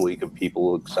about 1 week of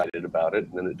people excited about it,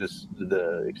 and then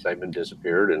the excitement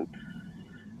disappeared, and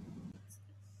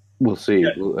we'll see.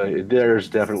 Yeah. There's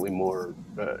definitely more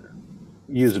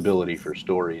usability for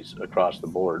stories across the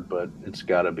board, but it's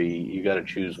got to be, you got to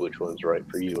choose which one's right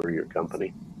for you or your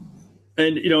company.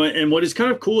 And and what is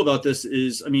kind of cool about this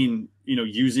is, I mean,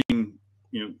 using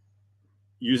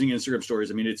Instagram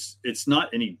stories. I mean, it's not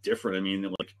any different. I mean,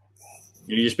 like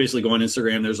you just basically go on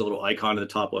Instagram. There's a little icon in the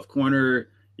top left corner.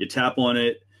 You tap on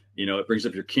it. It brings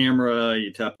up your camera.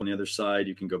 You tap on the other side.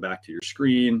 You can go back to your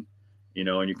screen.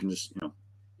 And you can just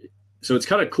So it's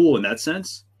kind of cool in that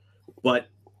sense, but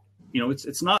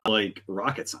it's not like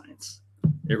rocket science.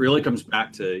 It really comes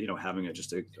back to having a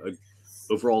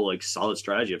overall solid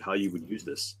strategy of how you would use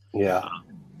this. Yeah.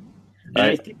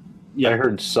 I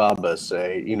heard Saba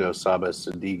say, Saba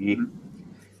Siddiqui.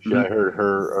 I heard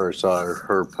her or saw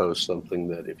her post something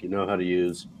that if you know how to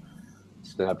use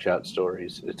Snapchat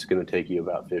stories, it's going to take you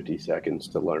about 50 seconds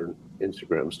to learn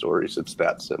Instagram stories. It's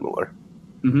that similar.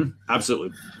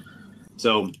 Absolutely.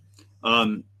 So,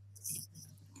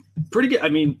 pretty good. I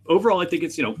mean, overall, I think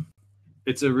it's,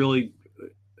 it's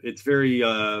very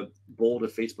bold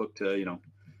of Facebook to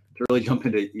really jump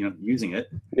into using it.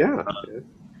 Yeah.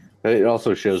 It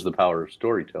also shows the power of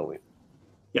storytelling.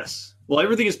 Yes. Well,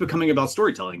 everything is becoming about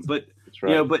storytelling, but that's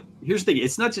right. But here's the thing: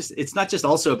 it's not just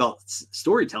also about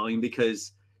storytelling,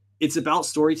 because it's about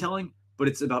storytelling, but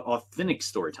it's about authentic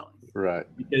storytelling. Right.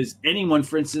 Because anyone,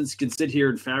 for instance, can sit here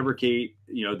and fabricate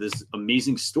this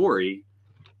amazing story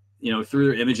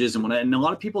through their images and whatnot. And a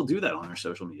lot of people do that on their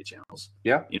social media channels.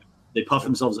 Yeah. They puff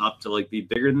themselves up to be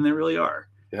bigger than they really are.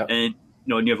 Yeah. And,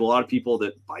 and you have a lot of people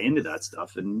that buy into that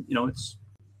stuff, and,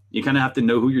 you kind of have to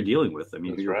know who you're dealing with. I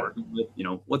mean, who you're working with,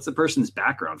 what's the person's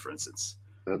background, for instance?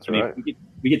 That's right.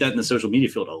 We get that in the social media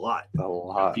field a lot. A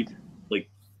lot. People,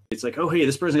 it's like, oh, hey,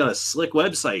 this person got a slick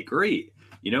website. Great.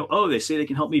 Oh, they say they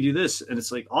can help me do this. And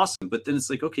it's awesome. But then it's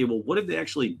okay, well, what have they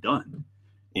actually done?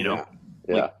 Yeah.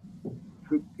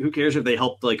 Who cares if they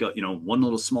helped one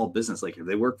little small business? If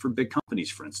they work for big companies,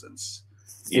 for instance,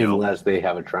 unless they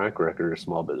have a track record of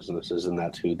small businesses, and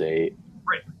that's who they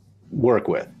right. work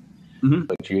with. Mm-hmm.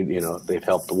 But if they've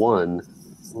helped one,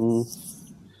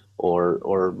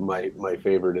 or my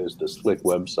favorite is the Slick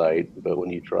website. But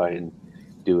when you try and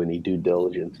do any due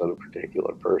diligence on a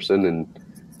particular person,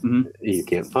 and you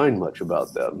can't find much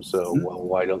about them, so well,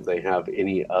 why don't they have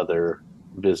any other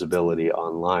visibility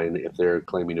online if they're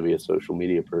claiming to be a social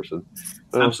media person?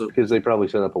 Well, Absolutely. because they probably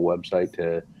set up a website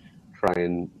to try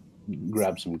and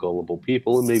grab some gullible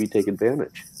people and maybe take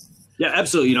advantage. Yeah,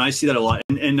 absolutely. I see that a lot.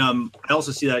 And I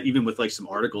also see that even with like some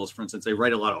articles. For instance, I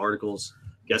write a lot of articles,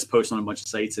 guest posts on a bunch of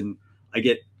sites, and I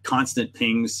get constant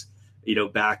pings,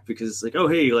 back because it's like, oh,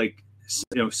 hey, like,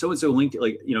 so-and-so linked,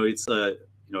 like, it's a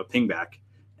ping back.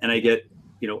 And I get,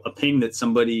 a ping that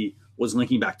somebody was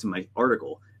linking back to my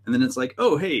article. And then it's like,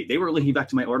 oh, hey, they were linking back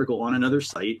to my article on another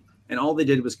site, and all they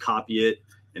did was copy it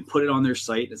and put it on their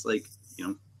site. It's like,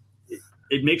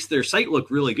 it makes their site look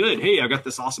really good. Hey, I got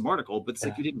this awesome article, but it's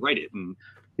like you didn't write it, and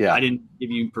I didn't give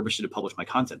you permission to publish my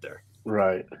content there.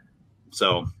 Right.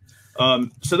 So,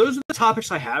 so those are the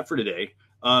topics I have for today.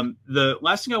 The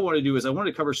last thing I want to do is I want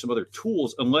to cover some other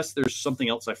tools, unless there's something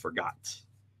else I forgot.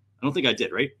 I don't think I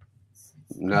did, right?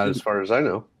 Not as far as I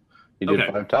know. You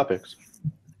did 5 topics.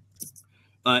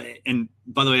 And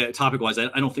by the way, topic-wise,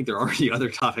 I don't think there are any other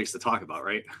topics to talk about,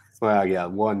 right? Well, yeah,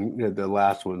 the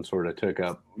last one sort of took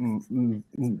up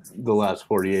the last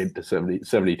 48 to 70,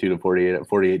 72 to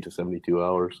 48 to 72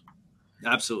 hours.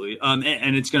 Absolutely.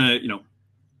 And it's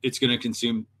gonna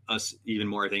consume us even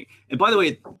more, I think. And by the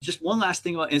way, just one last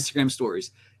thing about Instagram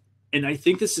stories. And I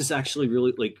think this is actually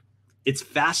really, like, it's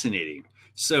fascinating.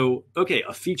 So, okay,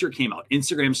 a feature came out,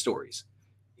 Instagram stories.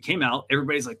 It came out,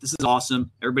 everybody's like, this is awesome.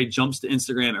 Everybody jumps to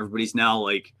Instagram. Everybody's now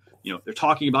like, they're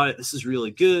talking about it. This is really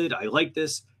good. I like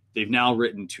this. They've now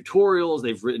written tutorials.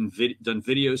 They've done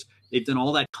videos. They've done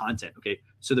all that content. Okay.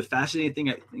 So the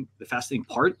fascinating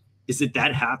part is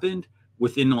that happened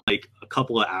within like a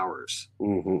couple of hours.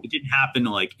 It didn't happen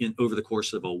like over the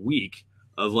course of a week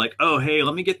of like, oh, hey,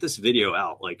 let me get this video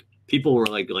out. Like people were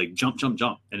like jump.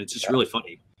 And it's just really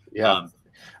funny. Yeah.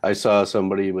 I saw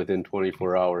somebody within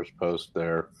 24 hours post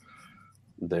their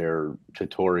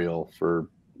tutorial for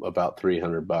about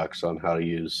 $300 on how to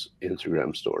use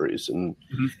Instagram stories. And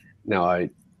now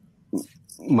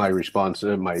my response,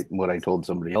 what I told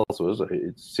somebody else was,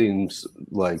 it seems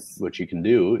like what you can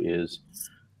do is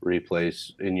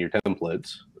replace in your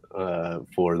templates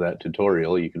for that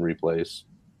tutorial. You can replace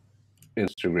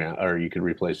Instagram, or you could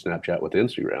replace Snapchat with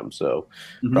Instagram. So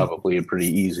probably a pretty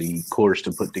easy course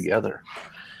to put together.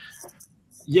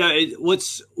 Yeah.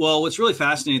 What's really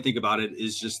fascinating to think about it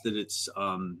is just that it's,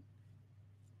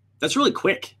 that's really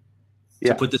quick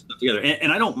to put this stuff together.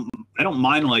 And I don't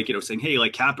mind like, saying, hey,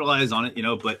 like capitalize on it,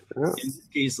 but in this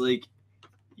case, like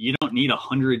you don't need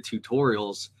 100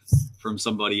 tutorials from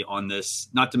somebody on this,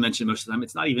 not to mention most of the time,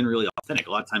 it's not even really authentic.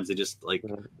 A lot of times they just like,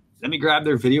 let me grab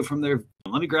their video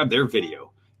let me grab their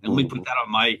video and let me put that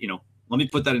on my, let me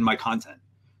put that in my content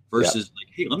versus like,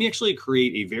 hey, let me actually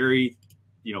create a very,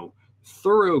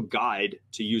 thorough guide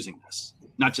to using this.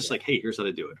 Not just like, hey, here's how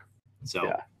to do it.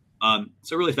 So,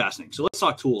 so really fascinating. So let's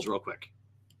talk tools real quick.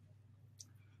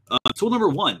 Tool number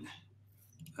 1,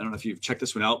 I don't know if you've checked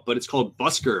this one out, but it's called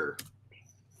Busker.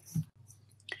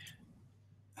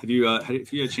 Have you had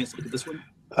a chance to look at this one?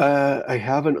 I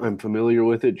haven't. I'm familiar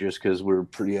with it just because we're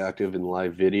pretty active in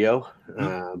live video.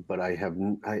 But I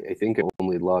haven't. I think I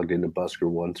only logged into Busker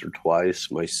once or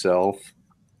twice myself.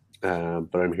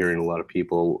 But I'm hearing a lot of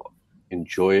people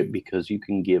enjoy it because you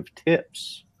can give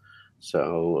tips.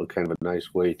 So kind of a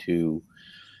nice way to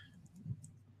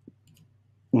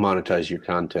monetize your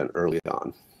content early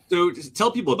on. So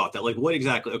tell people about that. Like what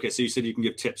exactly? Okay, so you said you can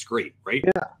give tips. Great, right?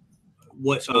 Yeah.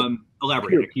 What?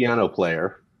 Elaborate. You're a piano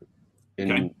player,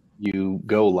 and you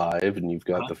go live, and you've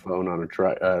got the phone on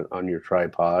on your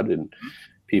tripod, and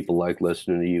people like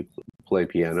listening to you play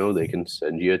piano. They can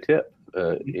send you a tip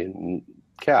in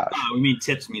cash. Oh, we mean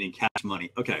tips meaning cash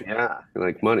money. Okay. Yeah,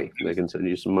 like money. They can send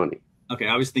you some money. Okay,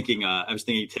 I was thinking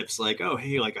tips like, oh,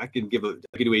 hey, like I could do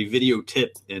a video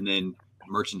tip and then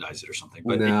merchandise it or something.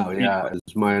 But no,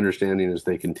 it's my understanding is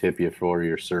they can tip you for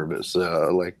your service.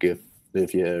 Like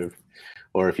if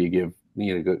you give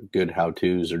good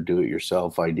how-tos or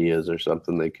do-it-yourself ideas or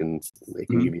something, they can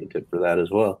give you a tip for that as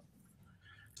well.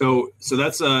 So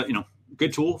that's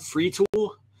good tool, free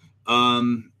tool,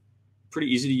 pretty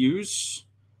easy to use.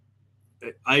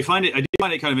 I do find it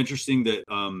kind of interesting that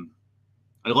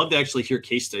I'd love to actually hear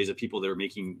case studies of people that are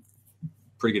making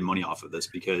pretty good money off of this,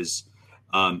 because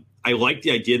I like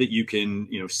the idea that you can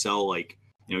sell, like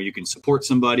you can support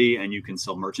somebody and you can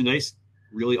sell merchandise.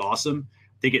 Really awesome.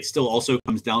 think it still also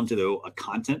comes down to, though, a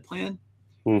content plan,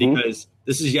 Mm-hmm. because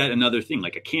this is yet another thing.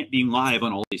 Like, I can't be live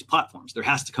on all these platforms. There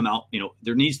has to come out,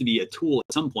 there needs to be a tool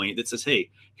at some point that says, hey,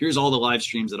 here's all the live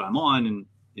streams that I'm on. And,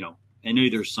 I know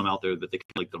there's some out there that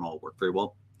don't all work very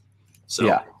well.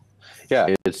 So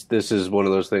yeah, this is one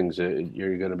of those things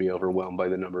you're going to be overwhelmed by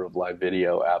the number of live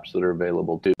video apps that are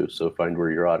available too. So find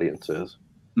where your audience is.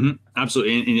 Mm-hmm.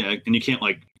 Absolutely. And you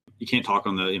can't talk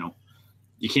on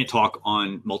you can't talk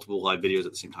on multiple live videos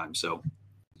at the same time. So,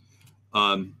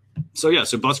 so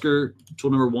Busker, tool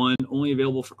number 1, only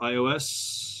available for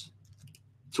iOS.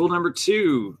 Tool number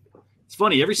 2, it's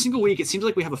funny. Every single week, it seems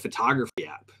like we have a photography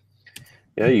app.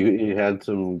 Yeah, you had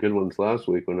some good ones last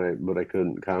week but I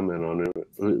couldn't comment on it.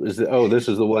 This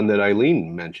is the one that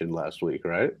Eileen mentioned last week,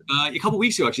 right? A couple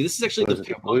weeks ago, actually. This is actually the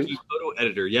PicMonkey photo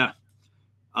editor. Yeah.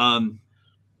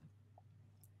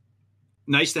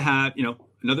 Nice to have,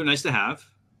 another nice to have.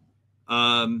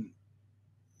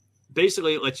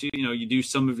 Basically, it lets you, you do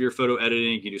some of your photo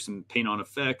editing. You can do some paint on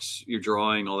effects, your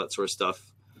drawing, all that sort of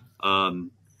stuff. I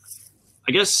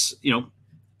guess,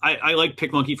 I like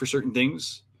PicMonkey for certain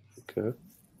things. Okay.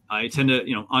 I tend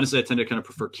to, honestly, I tend to kind of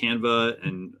prefer Canva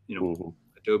and,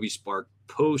 Adobe Spark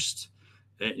Post,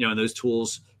 and those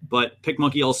tools. But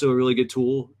PicMonkey also a really good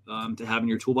tool to have in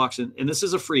your toolbox. And this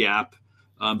is a free app,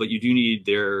 but you do need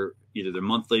either their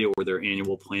monthly or their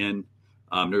annual plan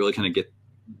to really kind of get,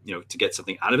 to get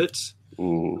something out of it.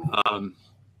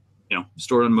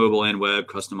 Stored on mobile and web,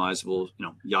 customizable,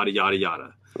 yada, yada,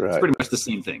 yada. Right. It's pretty much the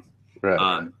same thing.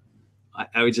 Right.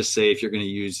 I would just say if you're going to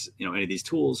use, any of these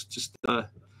tools, just,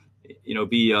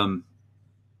 be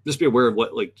aware of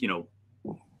what,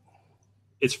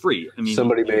 it's free. I mean,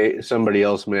 somebody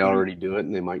else may already do it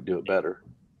and they might do it better.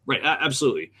 Right.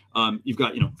 Absolutely. You've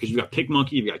got, because you've got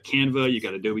PicMonkey, you've got Canva, you've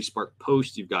got Adobe Spark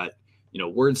Post, you've got,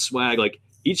 Word Swag. Like,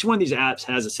 each one of these apps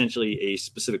has essentially a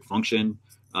specific function.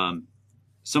 Some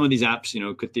of these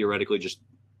apps, could theoretically just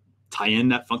tie in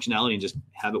that functionality and just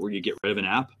have it where you get rid of an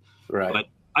app. Right. But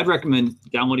I'd recommend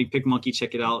downloading PicMonkey,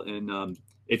 check it out. And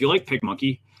if you like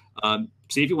PicMonkey,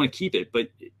 see if you want to keep it. But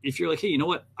if you're like, hey, you know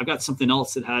what? I've got something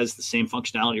else that has the same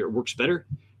functionality or works better.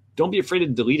 Don't be afraid to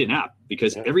delete an app,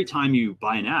 because every time you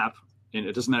buy an app, and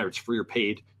it doesn't matter if it's free or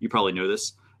paid, you probably know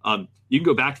this, you can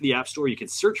go back to the App Store, you can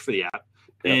search for the app,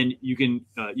 and you can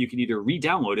either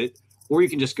re-download it, or you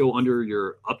can just go under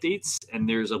your updates, and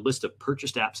there's a list of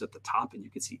purchased apps at the top, and you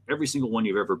can see every single one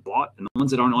you've ever bought and the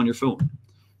ones that aren't on your phone.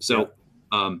 So,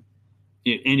 and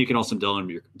you can also download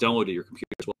to your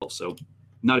computer as well. So,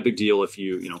 not a big deal if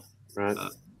you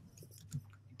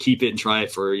keep it and try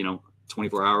it for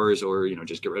 24 hours, or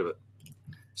just get rid of it.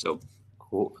 So,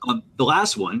 cool. The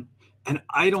last one, and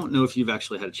I don't know if you've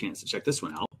actually had a chance to check this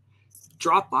one out,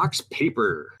 Dropbox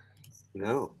Paper.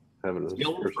 No, haven't.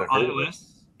 Available for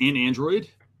iOS and Android.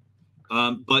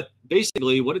 But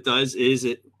basically what it does is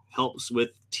it helps with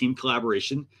team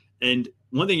collaboration. And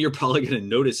one thing you're probably going to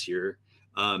notice here,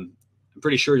 I'm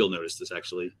pretty sure you'll notice this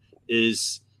actually,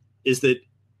 is that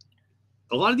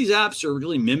a lot of these apps are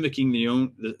really mimicking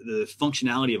the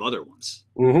functionality of other ones.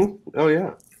 Mm-hmm. Oh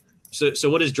yeah. So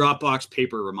what does Dropbox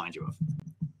Paper remind you of?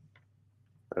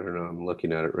 I don't know. I'm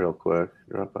looking at it real quick.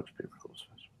 Dropbox Paper.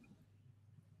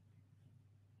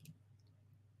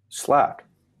 Slack.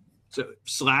 So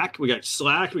we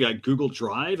got Google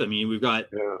Drive. I mean, we've got,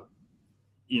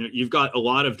 you've got a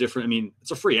lot of different, I mean,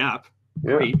 it's a free app.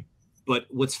 Great. But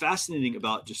what's fascinating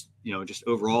about just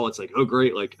overall, it's like, oh,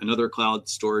 great, like another cloud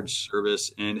storage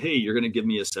service. And hey, you're going to give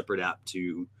me a separate app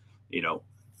to, be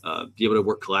able to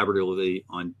work collaboratively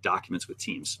on documents with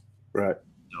teams. Right.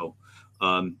 So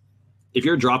if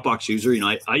you're a Dropbox user,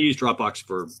 I use Dropbox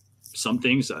for some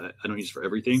things. I don't use it for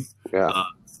everything. Yeah.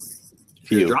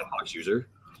 If you're a Dropbox user,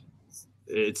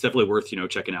 it's definitely worth,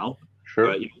 checking out.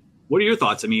 Sure. What are your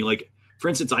thoughts? I mean, like, for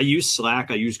instance, I use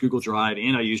Slack, I use Google Drive,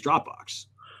 and I use Dropbox.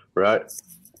 Right.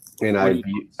 And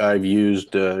I've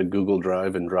used Google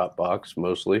Drive and Dropbox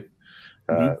mostly.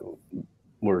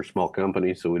 We're a small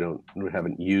company, so we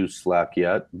haven't used Slack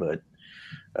yet, but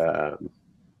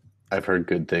I've heard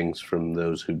good things from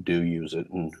those who do use it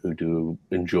and who do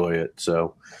enjoy it.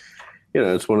 So,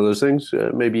 it's one of those things.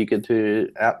 Maybe you get to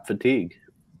app fatigue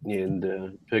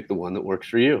and pick the one that works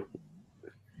for you.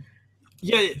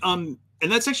 Yeah. And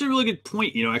that's actually a really good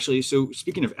point, actually. So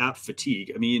speaking of app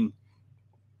fatigue, I mean,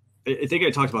 I think I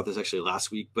talked about this actually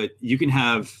last week, but you can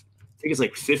have, I think it's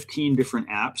like 15 different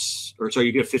apps, or sorry,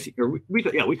 you get 15, or we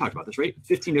talked about this, right?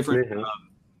 15 different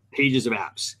pages of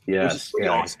apps. Yes. Yeah.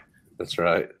 Awesome. That's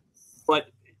right. But,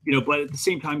 but at the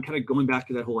same time, kind of going back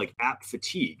to that whole like app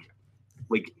fatigue,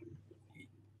 like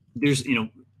there's,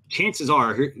 chances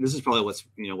are, this is probably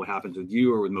what happens with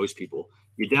you or with most people.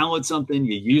 you download something,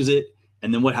 you use it,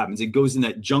 and then what happens? It goes in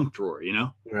that junk drawer, you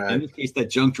know? Right. In this case, that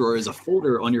junk drawer is a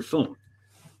folder on your phone.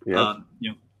 Yeah.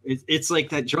 You know, it's like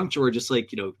that junk drawer, just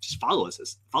like, you know, just follows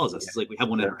us. It's like we have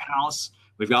one in our house.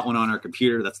 We've got one on our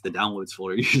computer. That's the downloads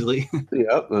folder usually.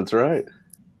 Yep, that's right.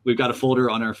 We've got a folder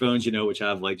on our phones, you know, which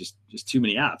have like just too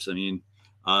many apps. I mean,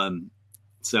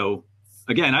 so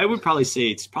again, I would probably say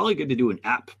it's probably good to do an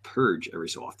app purge every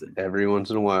so often. Every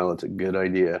once in a while, it's a good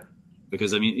idea.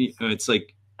 Because I mean, it's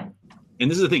like, and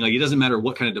this is the thing, like it doesn't matter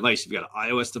what kind of device, if you've got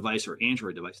an iOS device or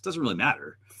Android device, it doesn't really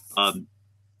matter.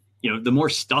 You know, the more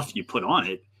stuff you put on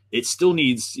it, it still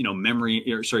needs, you know, memory,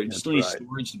 or sorry, it still needs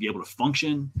storage to be able to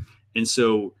function. And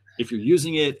so if you're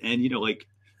using it and, you know, like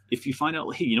if you find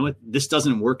out, hey, you know what, this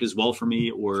doesn't work as well for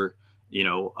me, or, you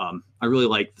know, I really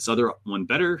like this other one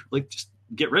better, like just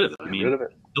get rid of it. I mean,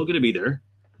 it's still going to be there.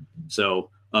 So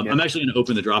I'm actually going to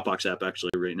open the Dropbox app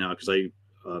actually right now, because I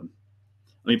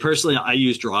mean, personally, I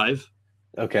use Drive.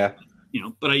 Okay. You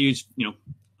know, but I use, you know,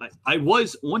 I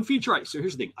was one feature. So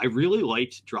here's the thing. I really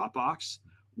liked Dropbox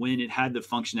when it had the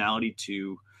functionality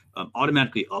to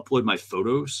automatically upload my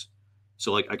photos.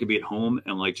 So like I could be at home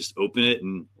and like just open it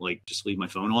and like just leave my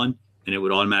phone on, and it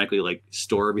would automatically like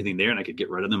store everything there, and I could get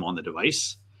rid of them on the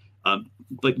device.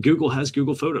 But Google has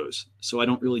Google Photos, so I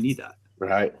don't really need that.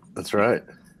 Right. That's right.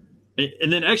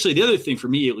 And then actually the other thing for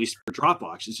me, at least for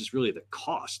Dropbox, is just really the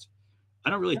cost. I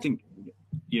don't really think,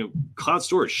 you know, cloud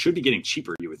storage should be getting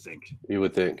cheaper, you would think. You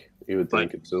would think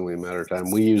it's only a matter of time.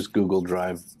 We use Google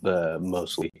Drive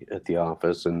mostly at the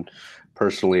office, and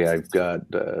personally, I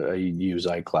use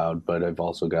iCloud, but I've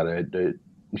also got a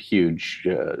huge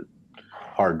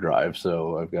hard drive,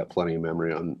 so I've got plenty of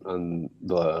memory on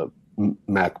the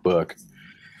MacBook.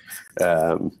 You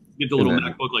have the little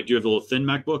MacBook, like do you have the little thin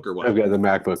MacBook or what? I've got the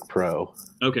MacBook Pro.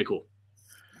 Okay, cool.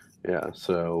 Yeah,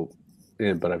 so.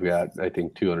 But I've got, I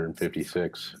think,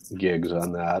 256 gigs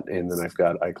on that, and then I've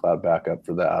got iCloud backup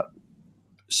for that.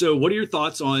 So what are your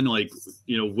thoughts on, like,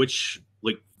 you know, which,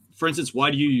 like, for instance, why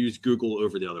do you use Google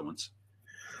over the other ones?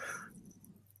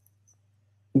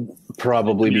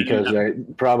 Probably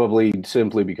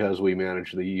simply because we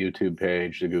manage the YouTube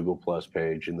page, the Google Plus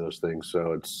page, and those things.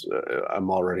 So it's I'm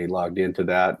already logged into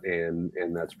that, and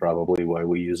that's probably why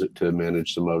we use it to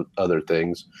manage some other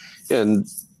things. And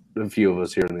a few of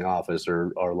us here in the office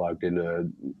are logged into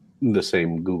the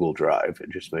same Google Drive. It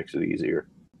just makes it easier.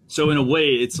 So in a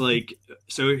way, it's like,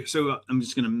 so I'm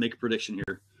just going to make a prediction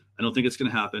here. I don't think it's going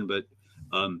to happen, but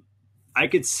I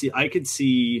could see.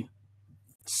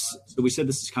 So we said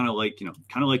this is kind of like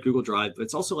Google Drive, but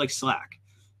it's also like Slack.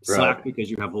 Slack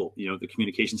because you have whole, you know, the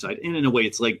communication side, and in a way,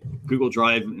 it's like Google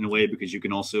Drive in a way because you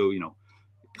can also, you know,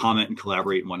 comment and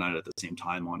collaborate and whatnot at the same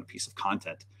time on a piece of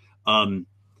content.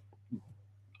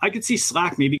 I could see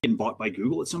Slack maybe getting bought by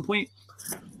Google at some point,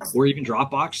 or even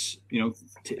Dropbox, you know,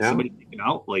 somebody taking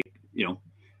out, like, you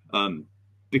know,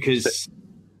 because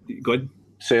go ahead.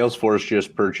 Salesforce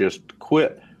just purchased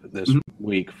Quip this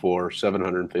week for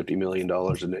 $750 million,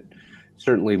 and it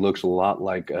certainly looks a lot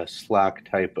like a Slack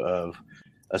type of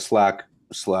a Slack/Office,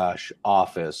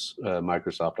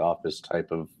 Microsoft Office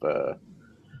type of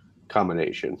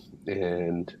combination.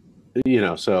 And, you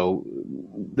know, so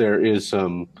there is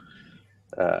some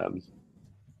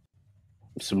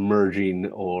merging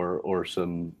or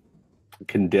some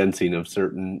condensing of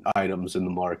certain items in the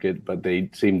market, but they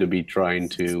seem to be trying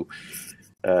to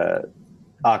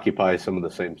occupy some of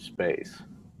the same space.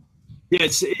 Yeah,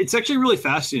 it's actually really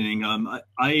fascinating. I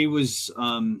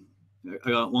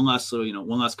got one last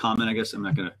comment. I guess I'm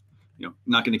not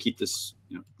gonna keep this,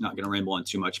 you know, not gonna ramble on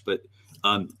too much, but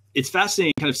it's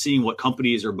fascinating kind of seeing what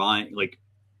companies are buying. Like,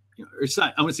 you know, it's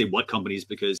not, I wouldn't say what companies,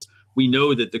 because we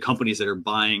know that the companies that are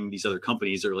buying these other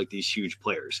companies are like these huge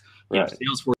players. Right. You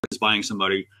know, Salesforce is buying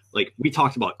somebody. Like we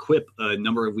talked about Quip a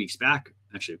number of weeks back,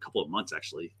 actually a couple of months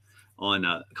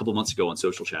ago on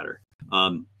Social Chatter.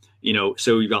 You know,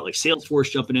 so you've got like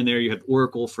Salesforce jumping in there. You have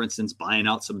Oracle, for instance, buying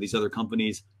out some of these other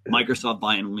companies. Microsoft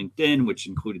buying LinkedIn, which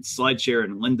included SlideShare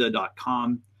and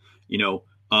Lynda.com. You know,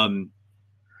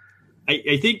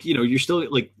 I think, you know, you're still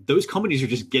like, those companies are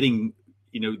just getting,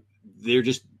 you know, they're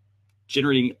just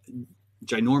generating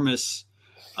ginormous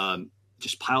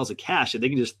just piles of cash, and they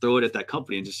can just throw it at that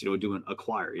company and just, you know, do an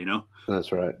acquire, you know?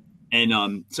 That's right.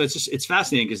 And so it's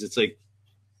fascinating because it's like,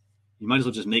 you might as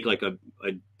well just make like a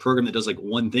program that does like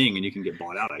one thing and you can get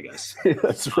bought out, I guess.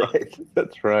 That's right.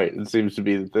 That's right. It seems to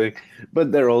be the thing.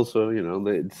 But they're also, you know,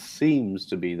 it seems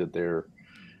to be that they're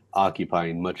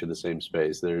occupying much of the same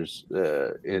space. There's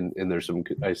and there's some,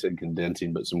 I said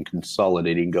condensing, but some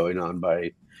consolidating going on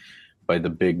by the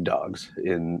big dogs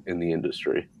in the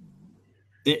industry.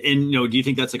 And you know, do you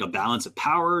think that's like a balance of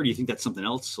power? Do you think that's something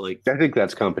else? Like, I think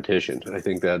that's competition. I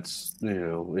think that's, you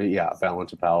know, yeah,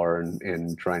 balance of power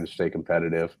and trying to stay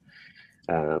competitive.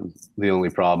 The only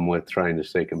problem with trying to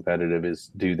stay competitive is,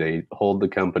 do they hold the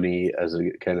company as a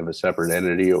kind of a separate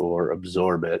entity or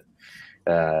absorb it?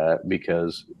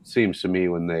 Because it seems to me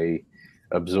when they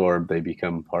absorb, they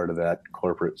become part of that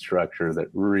corporate structure that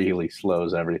really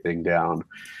slows everything down.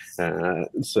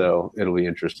 So it'll be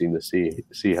interesting to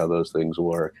see how those things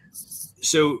work.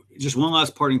 So just one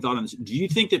last parting thought on this. Do you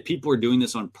think that people are doing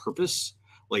this on purpose?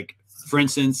 Like, for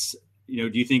instance, you know,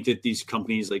 do you think that these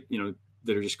companies, like, you know,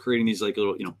 that are just creating these like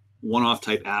little, you know, one-off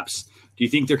type apps, do you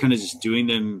think they're kind of just doing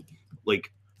them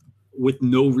like with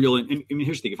no real, I mean,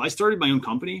 here's the thing. If I started my own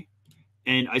company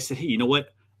and I said, hey, you know what,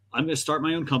 I'm going to start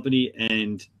my own company,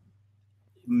 and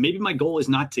maybe my goal is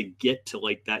not to get to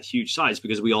like that huge size,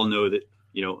 because we all know that,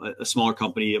 you know, a smaller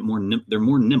company, they're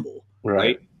more nimble,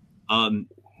 right? When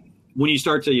you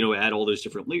start to, you know, add all those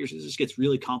different layers, it just gets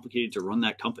really complicated to run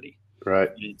that company. Right.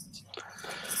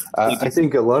 I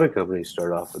think a lot of companies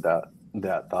start off with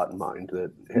that thought in mind,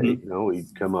 that, hey, you know, we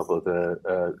come up with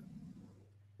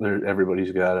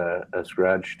everybody's got a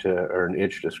scratch to, or an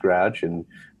itch to scratch, and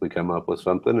we come up with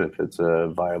something. If it's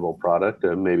a viable product,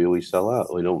 maybe we sell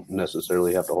out. We don't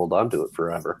necessarily have to hold on to it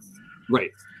forever.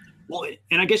 Right. Well,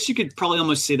 and I guess you could probably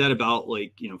almost say that about,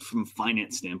 like, you know, from a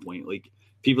finance standpoint, like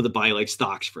people that buy like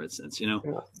stocks, for instance, you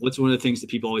know, what's one of the things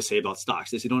that people always say about stocks?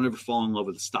 They say, don't ever fall in love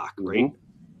with the stock, right?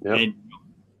 And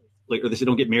like, or they say,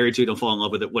 don't get married to it, don't fall in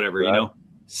love with it, whatever, you know,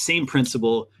 same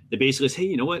principle. They basically say, hey,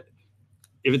 you know what,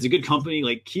 if it's a good company,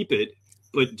 like, keep it,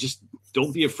 but just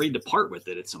don't be afraid to part with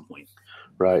it at some point.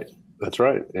 Right. That's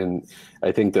right. And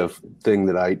I think the thing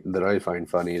that I find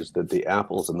funny is that the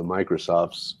Apples and the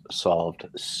Microsofts solved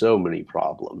so many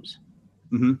problems.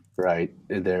 Right.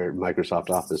 Their Microsoft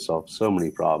Office solved so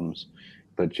many problems,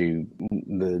 but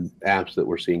the apps that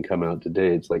we're seeing come out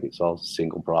today, it's like it solves a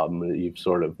single problem that you've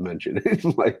sort of mentioned. It's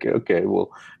like, okay, well,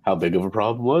 how big of a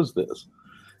problem was this?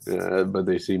 But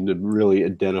they seem to really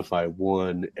identify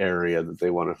one area that they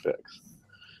want to fix.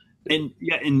 And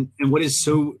yeah, and what is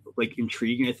so like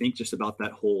intriguing, I think, just about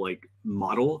that whole like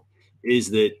model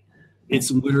is that it's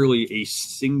literally a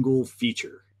single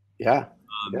feature. Yeah.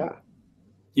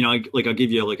 You know, like I'll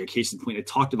give you like a case in point. I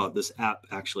talked about this app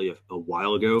actually a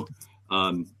while ago,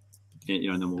 and, you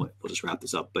know, and then we'll just wrap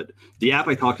this up. But the app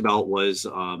I talked about was,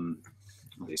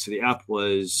 okay, so the app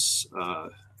was, I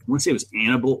want to say it was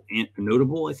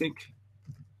Notable, I think.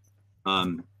 I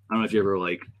don't know if you ever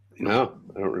like. You know. No,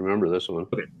 I don't remember this one.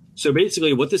 Okay. So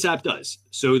basically what this app does,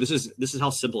 so this is how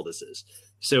simple this is.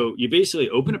 So you basically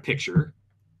open a picture,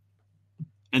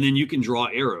 and then you can draw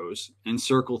arrows and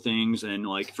circle things. And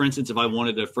like, for instance, if I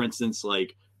wanted to, for instance,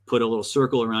 like put a little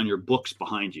circle around your books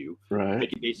behind you, I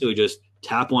can basically just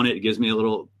tap on it. It gives me a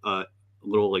little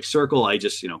like circle. I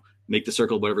just, you know, make the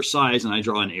circle whatever size, and I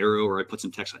draw an arrow or I put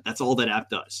some text on it. That's all that app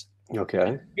does.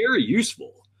 Okay. It's very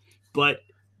useful, but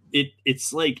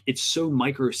it's like, it's so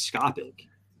microscopic.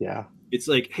 Yeah. It's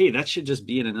like, hey, that should just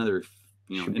be in another,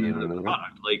 you know, in another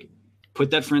product. Like,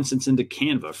 put that, for instance, into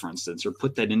Canva, for instance, or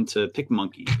put that into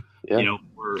PicMonkey, you know,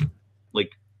 or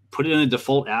like put it in a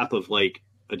default app of like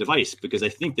a device, because I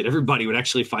think that everybody would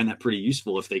actually find that pretty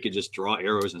useful if they could just draw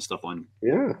arrows and stuff on.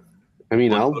 Yeah. I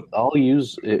mean, I'll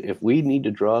use, if we need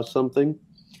to draw something,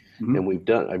 and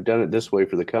I've done it this way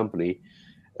for the company.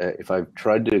 If I've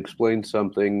tried to explain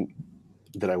something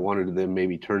that I wanted to then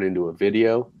maybe turn into a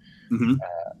video,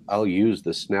 I'll use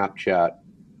the Snapchat.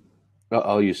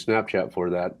 I'll use Snapchat for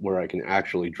that, where I can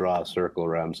actually draw a circle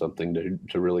around something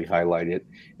to really highlight it.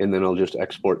 And then I'll just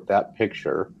export that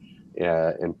picture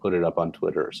and put it up on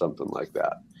Twitter or something like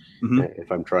that.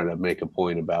 If I'm trying to make a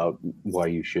point about why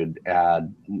you should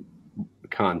add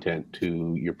content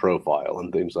to your profile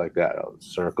and things like that, I'll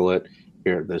circle it.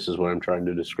 Here, this is what I'm trying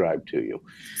to describe to you.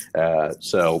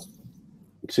 So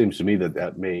it seems to me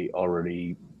that may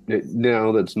already...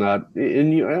 No, that's not.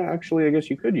 And you actually, I guess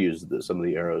you could use some of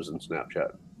the arrows in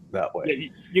Snapchat that way. Yeah,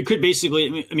 you could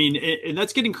basically, I mean, and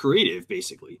that's getting creative,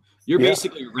 basically. You're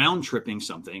basically round tripping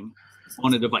something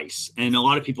on a device. And a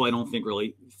lot of people, I don't think,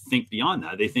 really think beyond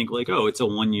that. They think like, oh, it's a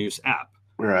one-use app.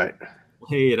 Right. Well,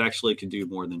 hey, it actually can do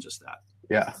more than just that.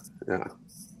 Yeah.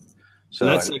 So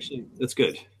that's that's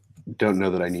good. Don't know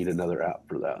that I need another app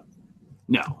for that.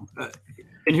 No.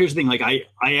 And here's the thing, like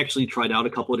I actually tried out a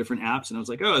couple of different apps, and I was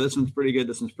like, oh, this one's pretty good.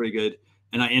 This one's pretty good.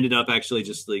 And I ended up actually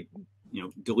just like, you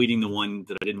know, deleting the one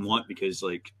that I didn't want, because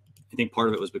like, I think part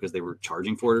of it was because they were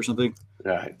charging for it or something.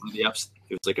 Right. One of the apps,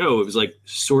 it was like, oh, it was like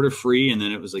sort of free. And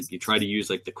then it was like, you try to use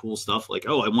like the cool stuff. Like,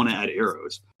 oh, I want to add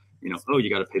arrows, you know, oh, you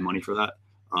got to pay money for that.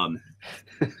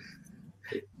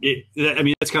 I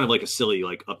mean, that's kind of like a silly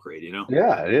like upgrade, you know?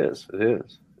 Yeah, it is. It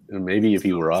is. And maybe if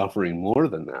you were offering more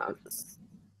than that.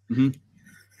 Mm-hmm.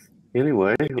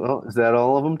 Anyway, well, is that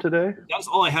all of them today? That's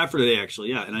all I have for today, actually.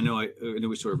 Yeah, and I know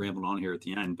we sort of rambled on here at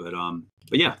the end, but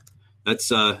yeah, that's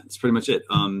pretty much it.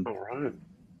 All right.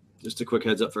 Just a quick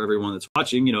heads up for everyone that's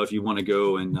watching. You know, if you want to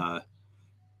go and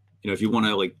if you want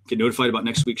to like get notified about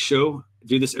next week's show,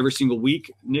 do this every single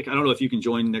week. Nick, I don't know if you can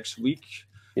join next week.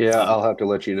 Yeah, I'll have to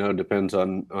let you know. Depends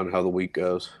on how the week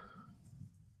goes.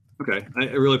 Okay, I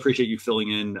really appreciate you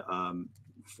filling in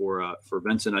for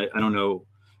Benson. I don't know.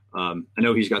 I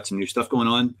know he's got some new stuff going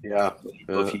on. Yeah,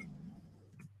 got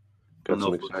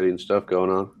some exciting stuff going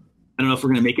on. I don't know if we're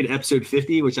going to make it episode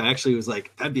 50, which I actually was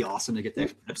like, that'd be awesome to get to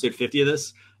episode 50 of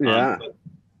this. Yeah.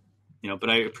 But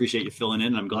I appreciate you filling in.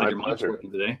 And I'm glad your mom's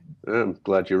working today. I'm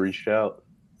glad you reached out.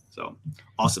 So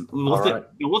awesome. We'll have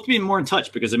to be more in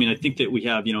touch because, I mean, I think that we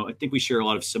have, I think we share a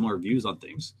lot of similar views on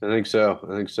things. I think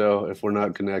so. If we're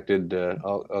not connected,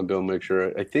 I'll go make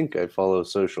sure. I think I follow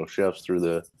Social Chefs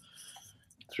through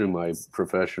my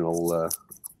professional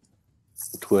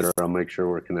Twitter. I'll make sure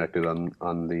we're connected on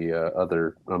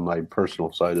my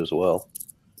personal site as well.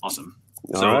 Awesome.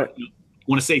 All right. I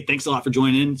want to say thanks a lot for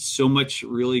joining in. So much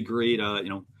really great,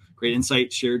 great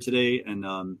insight shared today,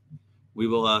 and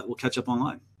we'll catch up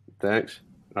online. Thanks.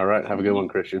 All right. Have a good one,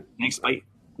 Christian. Thanks. Bye.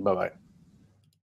 Bye-bye.